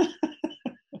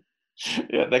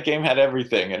 Yeah, that game had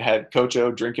everything. It had Coach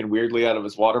O drinking weirdly out of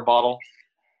his water bottle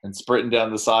and sprinting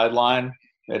down the sideline.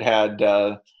 It had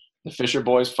the Fisher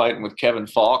boys fighting with Kevin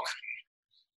Falk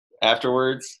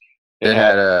afterwards. It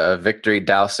had a victory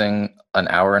dousing an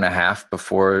hour and a half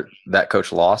before that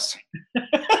coach lost.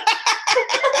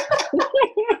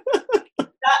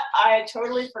 I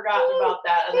totally forgot about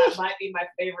that, and that might be my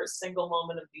favorite single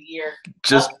moment of the year.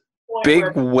 Just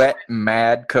big, wet,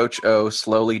 mad Coach O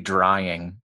slowly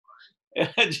drying.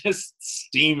 Just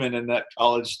steaming in that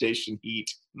College Station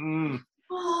heat. I'm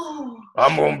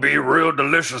going to be real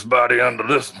delicious by the end of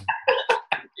this.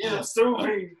 Yeah, so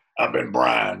I've been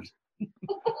brined.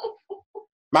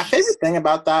 My favorite thing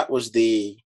about that was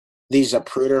the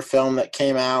Zapruder film that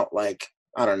came out, like,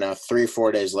 I don't know,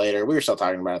 3-4 days later. We were still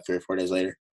talking about it 3 or 4 days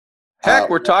later. Heck,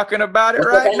 we're talking about it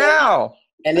right now.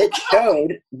 And it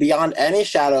showed beyond any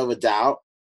shadow of a doubt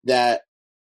that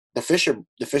the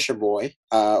Fisher boy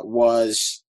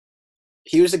was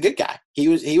a good guy. He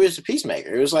was a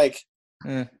peacemaker. It was like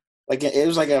it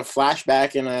was like a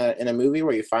flashback in a movie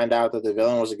where you find out that the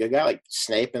villain was a good guy, like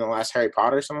Snape in the last Harry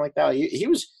Potter or something like that. He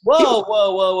was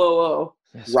whoa.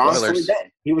 Wrongfully done.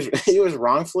 He was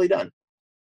wrongfully done.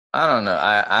 I don't know.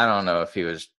 I don't know if he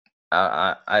was.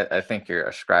 I think you're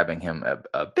ascribing him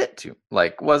a bit too.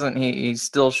 Like, wasn't he's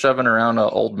still shoving around an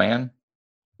old man?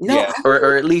 No, yeah.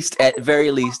 or at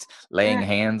very least laying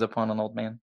hands upon an old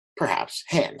man. Perhaps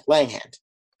laying hand.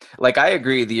 Like, I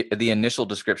agree. The initial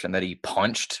description that he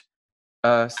punched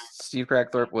Steve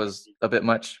Cragthorpe was a bit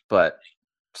much, but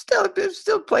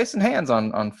still placing hands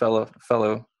on your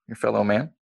fellow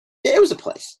man. Yeah, it was a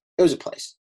place.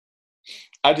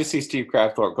 I just see Steve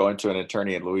Cragthorpe going to an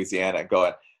attorney in Louisiana and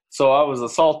going, "So I was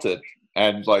assaulted,"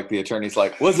 and like the attorney's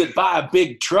like, "Was it by a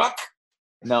big truck?"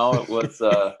 No, it was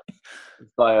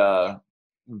by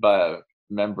a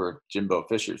member of Jimbo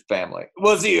Fisher's family.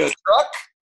 Was he a truck?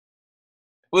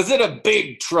 Was it a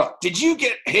big truck? Did you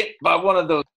get hit by one of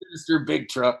those sinister big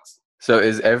trucks? So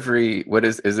is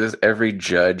this every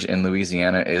judge in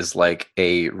Louisiana is like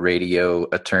a radio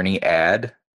attorney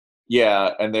ad?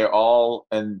 Yeah, and they all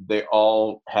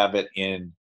have it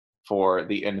in for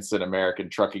the innocent American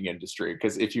trucking industry.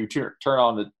 Because if you turn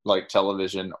on the like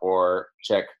television or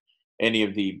check any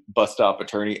of the bus stop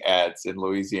attorney ads in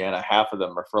Louisiana, half of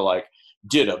them are for like,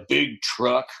 "Did a big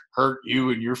truck hurt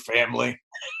you and your family?"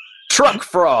 Truck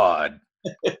fraud.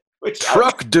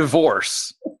 Truck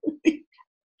divorce.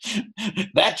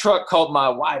 That truck called my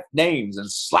wife names and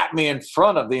slapped me in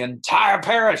front of the entire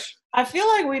parish. I feel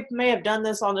like we may have done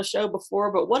this on the show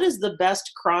before, but what is the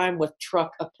best crime with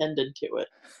truck appended to it?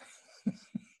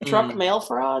 Truck mail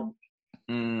fraud?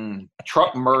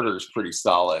 Truck murder is pretty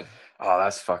solid. Oh,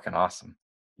 that's fucking awesome.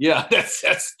 Yeah,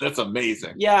 that's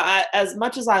amazing. Yeah, as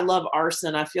much as I love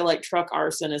arson, I feel like truck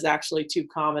arson is actually too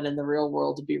common in the real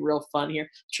world to be real fun here.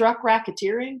 Truck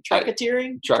racketeering?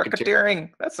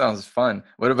 Trucketeering. That sounds fun.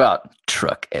 What about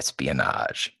truck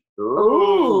espionage?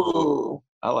 Ooh.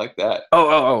 I like that.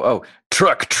 Oh.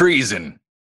 Truck treason.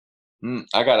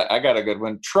 I got a good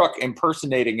one. Truck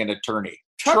impersonating an attorney.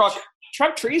 Truck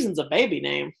treason's a baby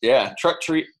name. Yeah, truck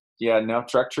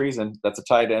treason. That's a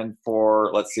tight end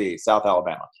for, let's see, South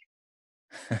Alabama.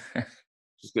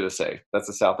 Just gonna say that's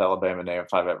a South Alabama name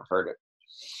if I've ever heard it.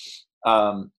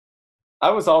 I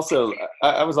was also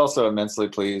immensely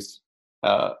pleased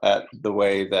at the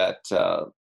way that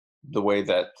the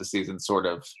season sort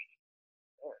of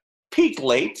peaked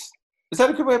late. Is that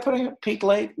a good way of putting it? Peaked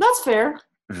late? That's fair.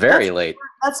 Very late.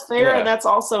 That's fair, yeah. And that's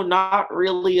also not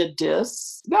really a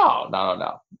diss. No.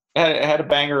 It had a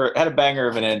banger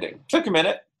of an ending. Took a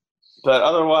minute, but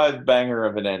otherwise banger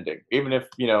of an ending. Even if,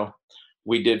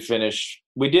 we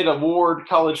did award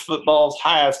college football's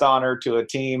highest honor to a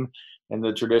team in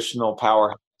the traditional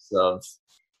powerhouse of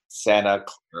Santa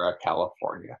Clara,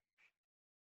 California.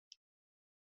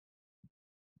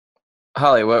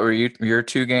 Holly, what were your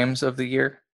 2 games of the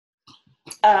year?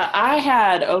 I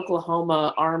had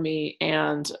Oklahoma, Army,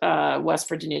 and West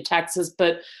Virginia, Texas,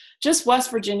 but just West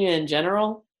Virginia in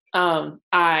general.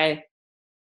 I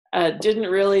Didn't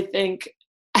really think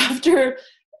after,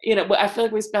 I feel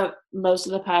like we spent most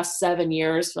of the past 7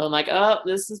 years feeling like, oh,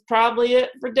 this is probably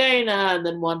it for Dana. And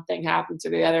then one thing happens to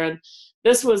the other. And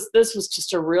this was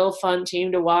just a real fun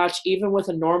team to watch, even with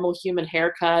a normal human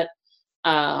haircut.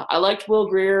 I liked Will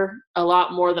Greer a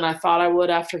lot more than I thought I would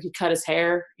after he cut his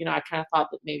hair. I kind of thought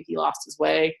that maybe he lost his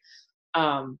way.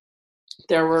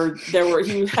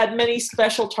 He had many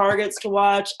special targets to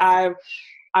watch. I've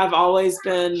always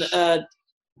been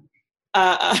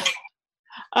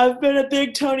I've been a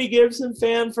big Tony Gibson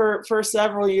fan for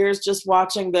several years, just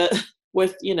watching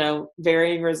with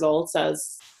varying results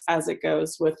as it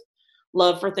goes with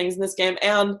love for things in this game.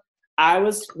 And I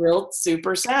was real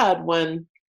super sad when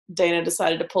Dana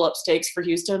decided to pull up stakes for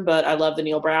Houston, but I love the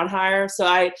Neil Brown hire. So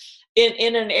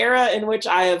in an era in which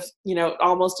I have,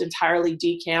 almost entirely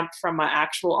decamped from my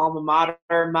actual alma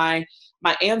mater, my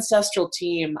ancestral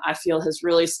team, I feel, has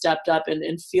really stepped up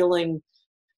in filling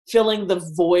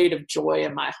the void of joy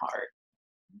in my heart.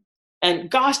 And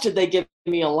gosh, did they give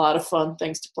me a lot of fun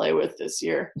things to play with this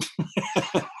year.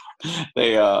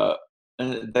 They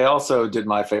also did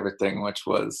my favorite thing, which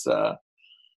was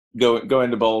go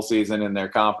into bowl season in their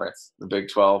conference, the Big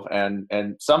 12,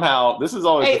 and somehow this is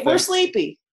always. Hey, we're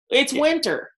sleepy. It's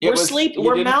winter. We're sleepy.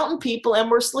 We're mountain people, and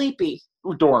we're sleepy.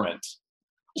 We're dormant.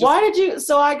 Why did you?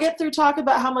 So I get through talking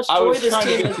about how much joy this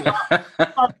team is.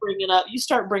 You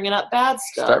start bringing up bad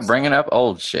stuff. Start bringing up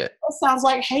old shit. That sounds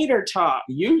like hater talk.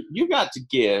 You got to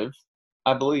give,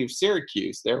 I believe,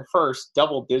 Syracuse their first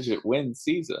double-digit win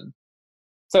season.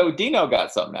 So Dino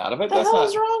got something out of it. What the hell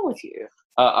is wrong with you?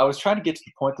 I was trying to get to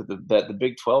the point that the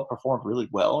Big 12 performed really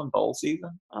well in bowl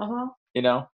season.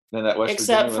 Then that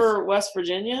West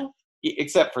Virginia.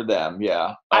 Except for them,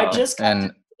 yeah.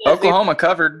 Oklahoma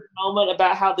covered. Moment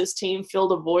about how this team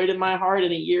filled a void in my heart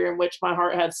in a year in which my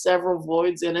heart had several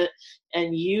voids in it,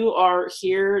 and you are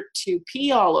here to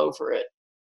pee all over it,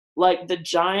 like the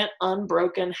giant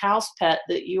unbroken house pet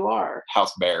that you are.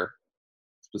 House bear,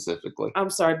 specifically. I'm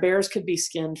sorry, bears could be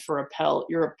skinned for a pelt.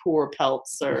 You're a poor pelt,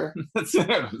 sir.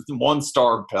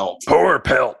 1-star pelt. Poor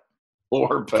pelt.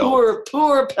 Poor pelt.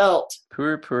 Poor pelt.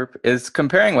 Poor. Is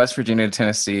comparing West Virginia to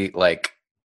Tennessee like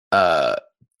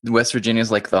West Virginia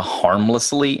is like the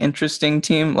harmlessly interesting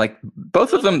team? Like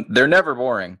both of them, they're never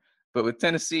boring. But with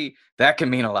Tennessee, that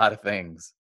can mean a lot of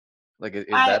things. Like, is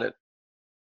that it?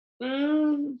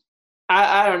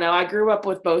 I don't know. I grew up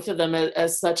with both of them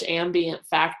as such ambient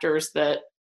factors that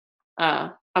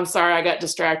I'm sorry I got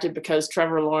distracted because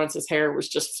Trevor Lawrence's hair was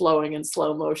just flowing in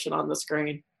slow motion on the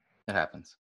screen. It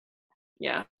happens.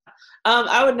 Yeah.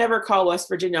 I would never call West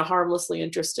Virginia harmlessly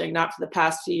interesting, not for the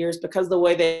past few years, because the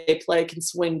way they play can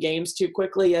swing games too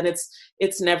quickly, and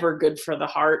it's never good for the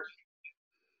heart.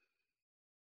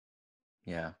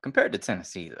 Yeah, compared to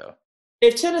Tennessee, though.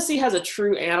 If Tennessee has a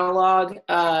true analog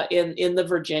in the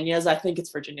Virginias, I think it's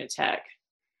Virginia Tech.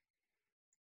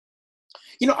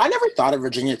 I never thought of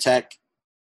Virginia Tech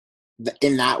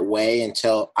in that way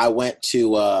until I went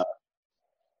to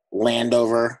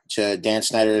Landover to Dan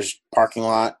Snyder's parking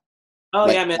lot. Oh,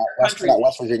 yeah, man. That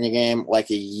West Virginia game like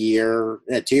 2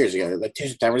 years ago, like 2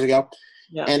 Septembers ago.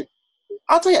 Yeah. And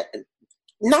I'll tell you,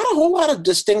 not a whole lot of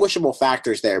distinguishable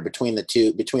factors there between the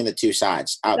two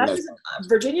sides.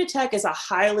 Virginia Tech is a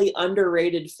highly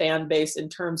underrated fan base in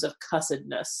terms of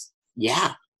cussedness.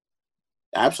 Yeah,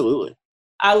 absolutely.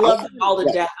 I love them all to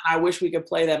death, and I wish we could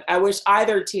play them. I wish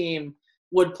either team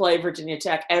would play Virginia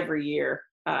Tech every year.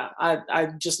 I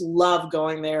just love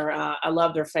going there. I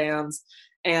love their fans.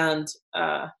 And,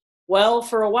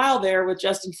 for a while there with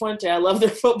Justin Fuente, I love their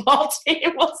football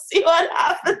team. We'll see what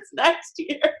happens next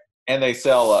year. And they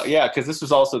sell, because this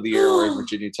was also the year where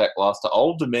Virginia Tech lost to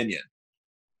Old Dominion.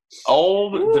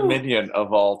 Dominion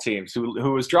of all teams,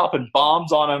 who was dropping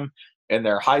bombs on them in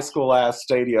their high school-ass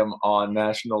stadium on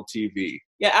national TV.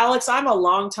 Yeah, Alex, I'm a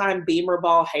longtime Beamer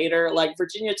ball hater. Like,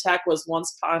 Virginia Tech was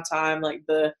once upon a time, like,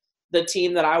 the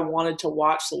team that I wanted to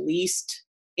watch the least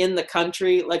in the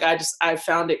country. Like, I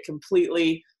found it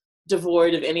completely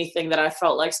devoid of anything that I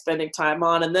felt like spending time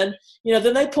on. And then,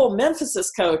 then they pull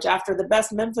Memphis's coach after the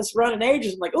best Memphis run in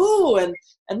ages. I'm like, ooh, and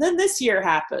then this year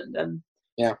happened. And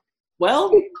yeah,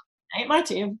 well, ain't my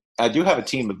team. I do have a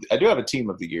team of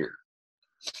the year.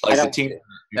 Like the team.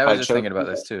 I was just thinking about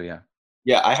this too. Yeah.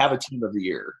 Yeah, I have a team of the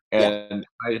year, and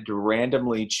I had to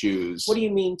randomly choose. What do you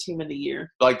mean, team of the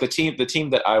year? Like the team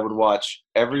that I would watch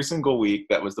every single week,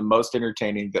 that was the most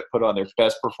entertaining, that put on their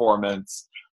best performance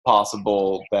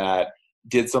possible, that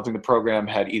did something the program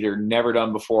had either never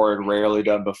done before and rarely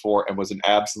done before, and was an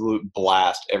absolute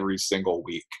blast every single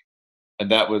week. And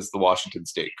that was the Washington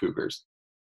State Cougars.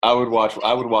 I would watch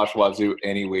Wazoo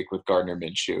any week with Gardner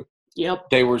Minshew. Yep.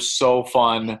 They were so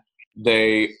fun.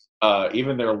 They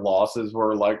even their losses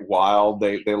were like wild.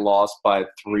 They lost by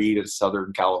 3 to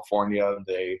Southern California.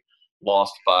 They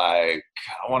lost by,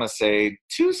 I want to say,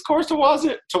 2 scores to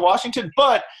Washington,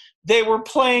 but they were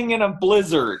playing in a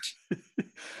blizzard.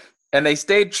 And they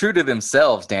stayed true to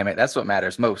themselves, damn it. That's what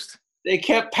matters most. They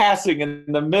kept passing in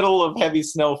the middle of heavy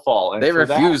snowfall. And they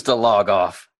refused to log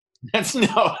off.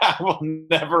 I will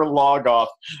never log off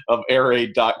of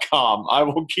airaid.com. I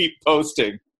will keep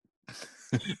posting.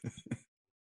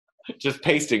 Just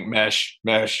pasting mesh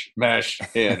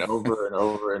in over and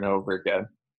over and over again.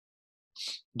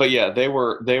 But yeah, they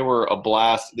were a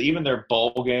blast. Even their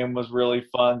bowl game was really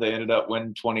fun. They ended up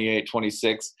winning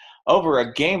 28-26 over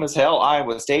a game as hell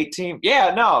Iowa State team.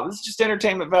 Yeah, no, this is just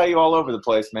entertainment value all over the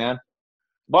place, man.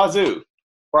 Wazoo.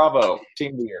 Bravo.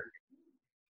 Team of the year.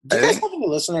 Do you guys have any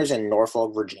listeners in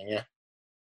Norfolk, Virginia?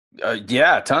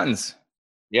 Yeah, tons.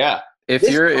 Yeah. If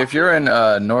you're in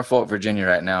Norfolk, Virginia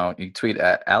right now, you tweet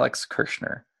at Alex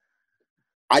Kirshner.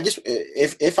 I just,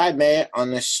 if I may,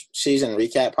 on this season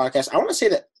recap podcast, I want to say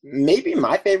that maybe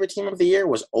my favorite team of the year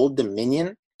was Old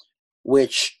Dominion,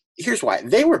 which here's why.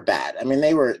 They were bad. I mean,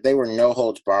 they were no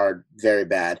holds barred, very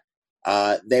bad.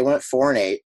 They went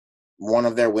 4-8. One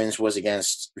of their wins was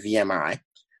against VMI.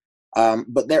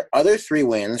 But their other 3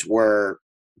 wins were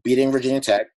beating Virginia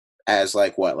Tech as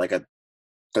like a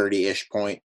 30-ish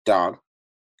point dog.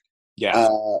 Yeah.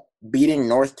 Beating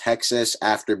North Texas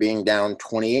after being down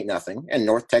 28-0, and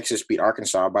North Texas beat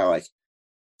Arkansas by like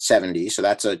 70, so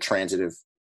that's a transitive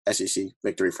SEC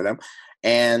victory for them.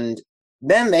 And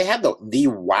then they had the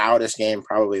wildest game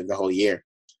probably of the whole year,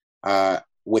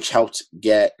 which helped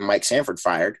get Mike Sanford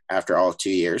fired after all of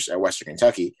 2 years at Western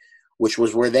Kentucky, which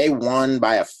was where they won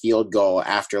by a field goal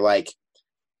after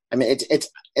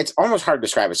it's almost hard to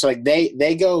describe it. So like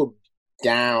they go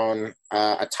down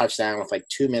a touchdown with like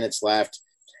 2 minutes left.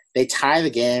 They tie the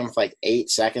game with like 8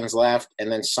 seconds left, and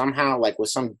then somehow, like with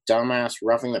some dumbass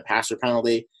roughing the passer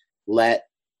penalty, let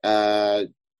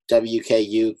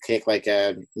WKU kick like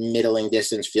a middling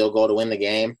distance field goal to win the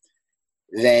game.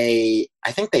 I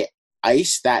think they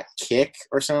iced that kick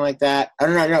or something like that. I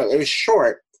don't know. No, it was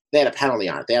short. They had a penalty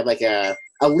on it. They had like a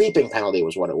leaping penalty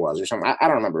was what it was or something. I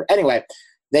don't remember. Anyway,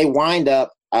 they wind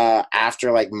up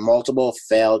after like multiple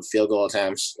failed field goal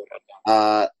attempts,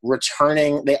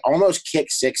 returning. They almost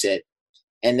kick 6 it,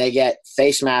 and they get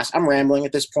face mask. I'm rambling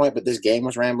at this point, but this game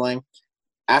was rambling.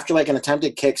 After like an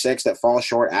attempted kick 6 that falls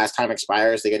short as time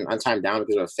expires, they get an untimed down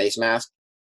because of a face mask,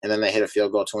 and then they hit a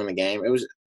field goal to win the game.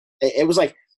 It was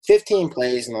like 15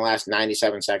 plays in the last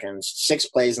 97 seconds, 6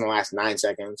 plays in the last 9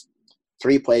 seconds,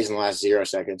 3 plays in the last 0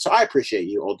 seconds. So I appreciate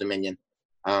you, Old Dominion,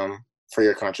 for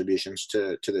your contributions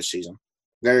to this season.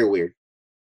 Very weird.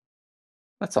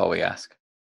 That's all we ask.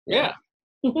 Yeah.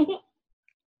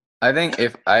 I think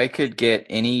if I could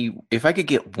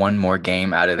get one more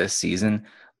game out of this season,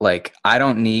 like I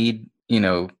don't need,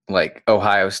 like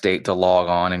Ohio State to log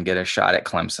on and get a shot at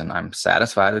Clemson. I'm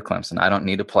satisfied with Clemson. I don't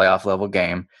need a playoff level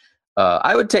game.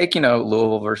 I would take,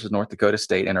 Louisville versus North Dakota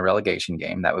State in a relegation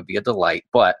game. That would be a delight.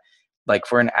 But like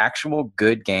for an actual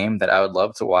good game that I would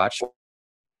love to watch,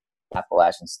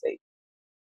 Appalachian State.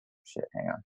 Shit,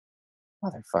 hang on.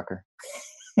 Motherfucker.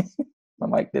 My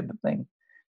mic did the thing.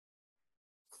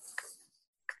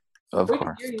 Of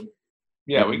course.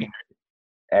 Yeah, we can.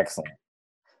 Excellent.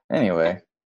 Anyway.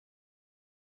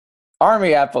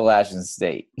 Army Appalachian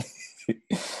State.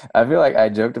 I feel like I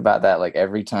joked about that like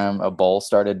every time a bowl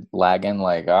started lagging,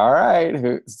 like, all right,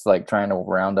 it's like trying to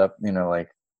round up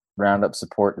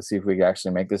support to see if we could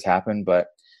actually make this happen. But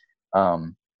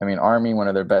Army, one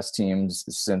of their best teams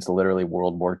since literally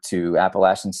World War II.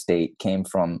 Appalachian State came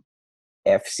from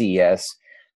FCS,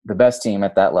 the best team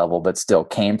at that level, but still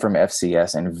came from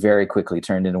FCS and very quickly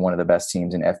turned into one of the best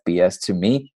teams in FBS. To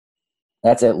me,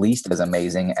 that's at least as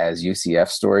amazing as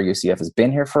UCF's story. UCF has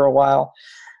been here for a while.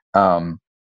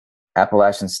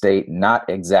 Appalachian State, not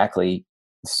exactly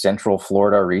Central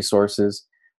Florida resources.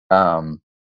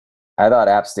 I thought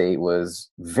App State was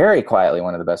very quietly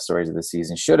one of the best stories of the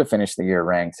season. Should have finished the year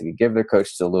ranked. They could give their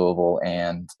coach to Louisville,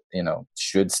 and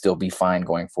should still be fine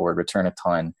going forward. Return a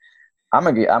ton. I'm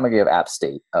gonna give App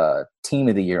State team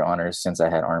of the year honors since I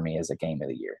had Army as a game of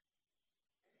the year.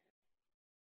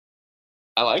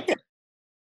 I like it.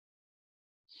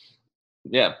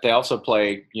 Yeah, they also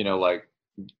play.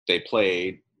 They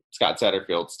played Scott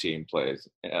Satterfield's team played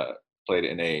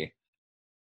in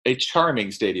a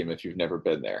charming stadium if you've never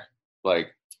been there.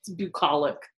 Like, it's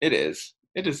bucolic. It is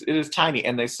tiny,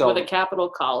 and they sell with a capital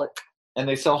colic. And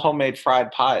they sell homemade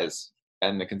fried pies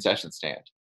in the concession stand.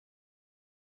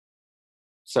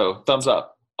 So thumbs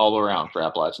up all around for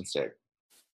Appalachian State.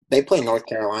 they play North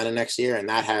Carolina next year, and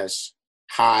that has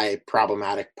high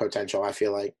problematic potential, I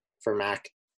feel like, for Mac.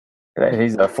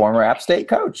 He's a former App State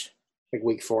coach. Like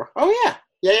week 4. Oh, yeah.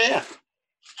 Yeah.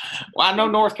 Well, I know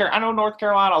North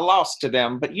Carolina lost to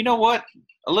them, but you know what?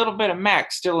 A little bit of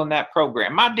Mac still in that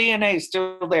program. My DNA is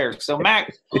still there. So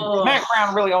Mac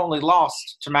Brown really only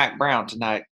lost to Mac Brown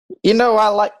tonight. You know, I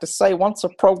like to say once a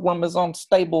program is on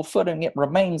stable footing, it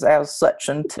remains as such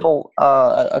until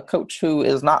a coach who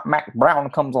is not Mac Brown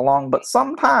comes along. But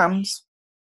sometimes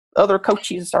other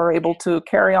coaches are able to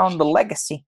carry on the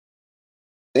legacy.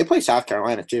 They play South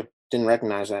Carolina, too. Didn't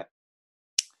recognize that.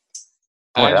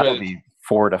 Boy, that'll be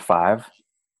 4-5.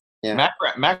 Yeah.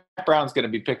 Mac Brown's going to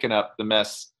be picking up the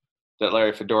mess that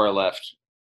Larry Fedora left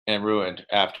and ruined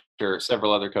after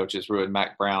several other coaches ruined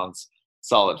Mac Brown's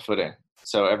solid footing.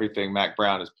 So everything Mac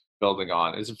Brown is building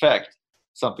on is, in fact,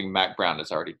 something Mac Brown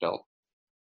has already built.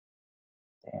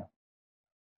 Damn.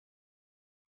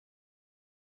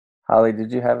 Holly,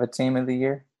 did you have a team of the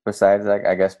year besides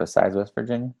West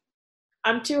Virginia?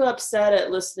 I'm too upset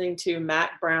at listening to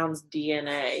Mac Brown's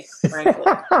DNA, frankly,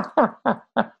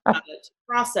 to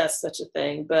process such a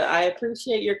thing, but I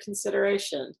appreciate your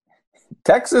consideration.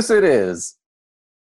 Texas it is.